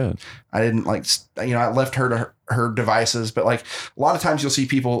 Oh shit. I didn't like, you know, I left her to her devices, but like a lot of times you'll see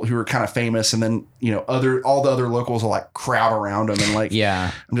people who are kind of famous, and then, you know, all the other locals will like crowd around them, and like,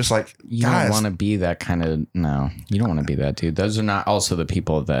 yeah, I'm just like, you don't want to be that kind of, no, you don't want to be that dude. Those are not also the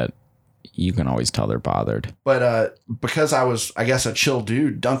people that you can always tell they're bothered. But because I was, I guess, a chill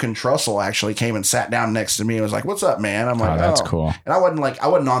dude, Duncan Trussell actually came and sat down next to me and was like, what's up, man? I'm like, that's cool. And I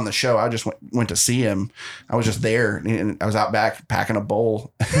wasn't on the show. I just went to see him. I was just there, and I was out back packing a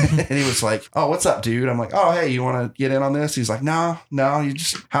bowl. And he was like, oh, what's up, dude? I'm like, oh, hey, you want to get in on this? He's like, no, you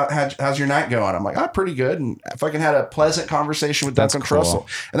just, how's your night going? I'm like, oh, pretty good. And I fucking had a pleasant conversation with Duncan Trussell.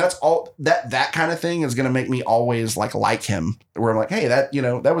 And that's all, that kind of thing is going to make me always like him, where I'm like, hey, that, you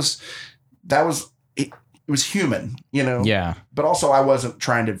know, it was human, you know? Yeah. But also I wasn't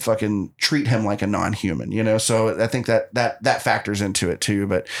trying to fucking treat him like a non-human, you know? So I think that factors into it too,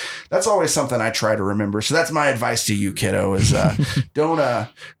 but that's always something I try to remember. So that's my advice to you, kiddo, is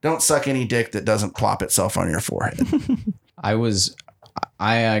don't suck any dick that doesn't plop itself on your forehead. I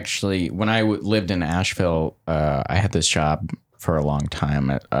actually, when I lived in Asheville, I had this job for a long time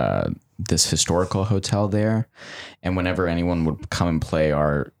at this historical hotel there. And whenever anyone would come and play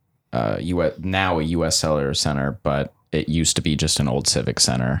our now a U.S. Cellular Center, but it used to be just an old civic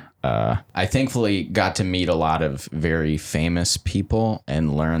center. I thankfully got to meet a lot of very famous people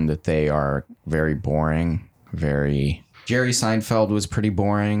and learn that they are very boring. Jerry Seinfeld was pretty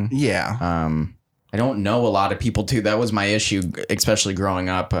boring. Yeah. I don't know a lot of people too. That was my issue, especially growing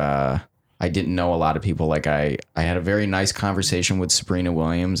up. I didn't know a lot of people. Like I had a very nice conversation with Sabrina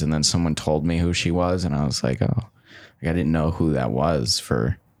Williams, and then someone told me who she was, and I was like, oh, I didn't know who that was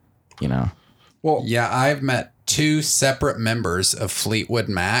for, you know. Well, yeah, I've met 2 separate members of Fleetwood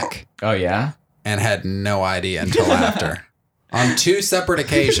Mac. Oh yeah, and had no idea until after on 2 separate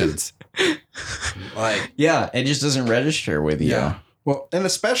occasions. Like, yeah, it just doesn't register with you. Yeah. Well, and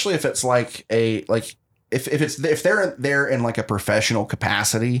especially if it's like if they're there in like a professional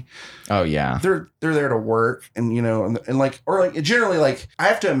capacity. Oh yeah, they're there to work, and you know, and like, or like generally, like I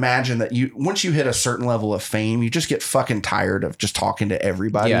have to imagine that once you hit a certain level of fame, you just get fucking tired of just talking to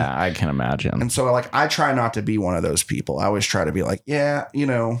everybody. Yeah, I can imagine. And so like I try not to be one of those people. I always try to be like, yeah, you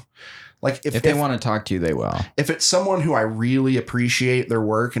know, like if they want to talk to you, they will. If it's someone who I really appreciate their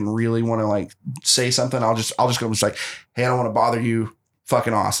work and really want to like say something, I'll just go and just like, hey, I don't want to bother you.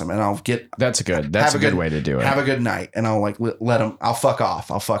 Fucking awesome. And that's a good way to do it. Have a good night. And I'll like let them, I'll fuck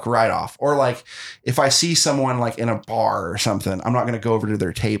off. I'll fuck right off. Or like if I see someone like in a bar or something, I'm not going to go over to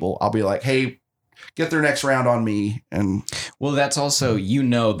their table. I'll be like, hey, get their next round on me. And well, that's also, you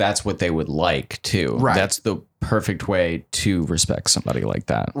know, that's what they would like too. Right. That's perfect way to respect somebody like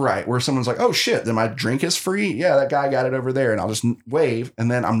that. Right. Where someone's like, oh shit, then my drink is free. Yeah, that guy got it over there. And I'll just wave.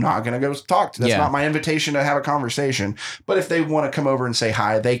 And then I'm not going to go talk to. That's not my invitation to have a conversation. But if they want to come over and say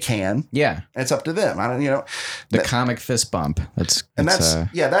hi, they can. Yeah. It's up to them. I don't, The comic fist bump. That's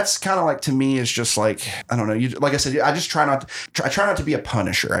kind of like, to me, is just like, I don't know. Like I said, I just try not to be a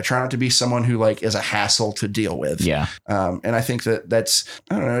punisher. I try not to be someone who like is a hassle to deal with. Yeah. And I think that's,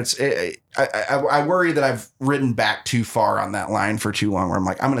 I don't know. I worry that I've ridden back too far on that line for too long, where I'm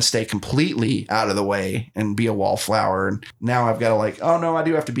like, I'm going to stay completely out of the way and be a wallflower. And now I've got to like, oh no, I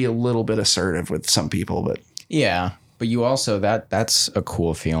do have to be a little bit assertive with some people, but yeah. But you also, that's a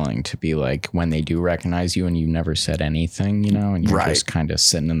cool feeling to be like, when they do recognize you and you never said anything, and you're just kind of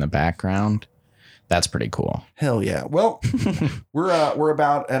sitting in the background. That's pretty cool. Hell yeah. Well, we're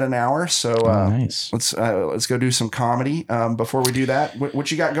about at an hour, so nice. Let's go do some comedy. Before we do that, what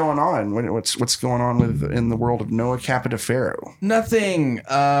you got going on? What's going on in the world of Noah Capodefaro? Nothing.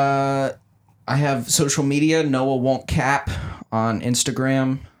 I have social media. Noah Won't Cap on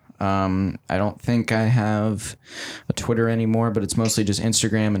Instagram. I don't think I have a Twitter anymore, but it's mostly just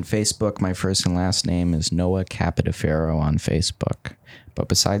Instagram and Facebook. My first and last name is Noah Capodefaro on Facebook. But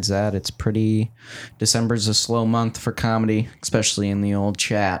besides that, it's December's a slow month for comedy, especially in the old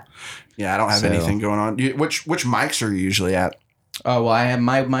chat. Yeah, I don't have anything going on. Which mics are you usually at? Oh, well, I have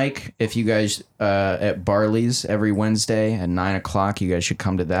my mic. If you guys at Barley's every Wednesday at 9:00, you guys should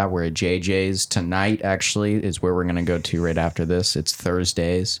come to that. We're at JJ's tonight, actually, is where we're going to go to right after this. It's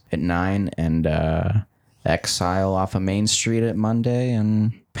Thursdays at 9, and Exile off of Main Street at Monday,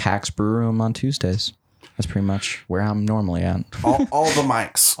 and Pax Brew Room on Tuesdays. That's pretty much where I'm normally at. All the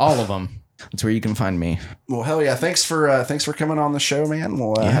mics. All of them. That's where you can find me. Well, hell yeah. Thanks for coming on the show, man.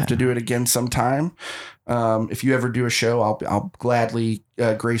 We'll have to do it again sometime. If you ever do a show, I'll gladly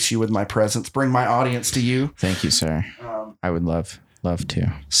grace you with my presence. Bring my audience to you. Thank you, sir. I would love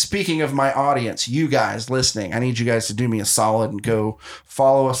to. Speaking of my audience, you guys listening, I need you guys to do me a solid and go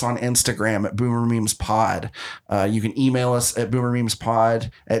follow us on Instagram at Boomer Memes Pod. You can email us at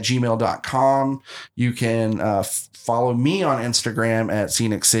boomermemespod@gmail.com. You can follow me on Instagram at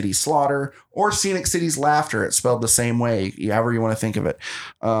Scenic City Slaughter or Scenic City's Laughter. It's spelled the same way, however you want to think of it.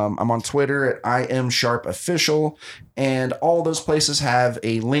 I'm on Twitter at IamSharpOfficial, and all those places have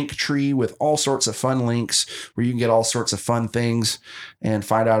a link tree with all sorts of fun links where you can get all sorts of fun things and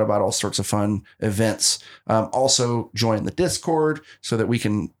find out about all sorts of fun events. Also join the Discord so that we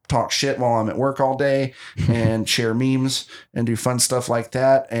can talk shit while I'm at work all day and share memes and do fun stuff like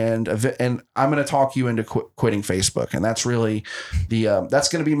that. And I'm going to talk you into quitting Facebook. And that's really that's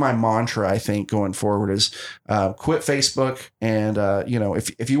going to be my mantra, I think, going forward is quit Facebook. And,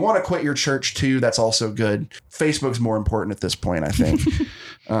 if you want to quit your church too, that's also good. Facebook's more important at this point, I think.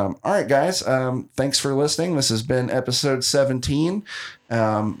 All right, guys. Thanks for listening. This has been episode 17.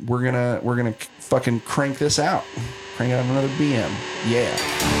 We're gonna fucking crank this out. Crank out another BM.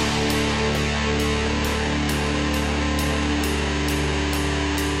 Yeah.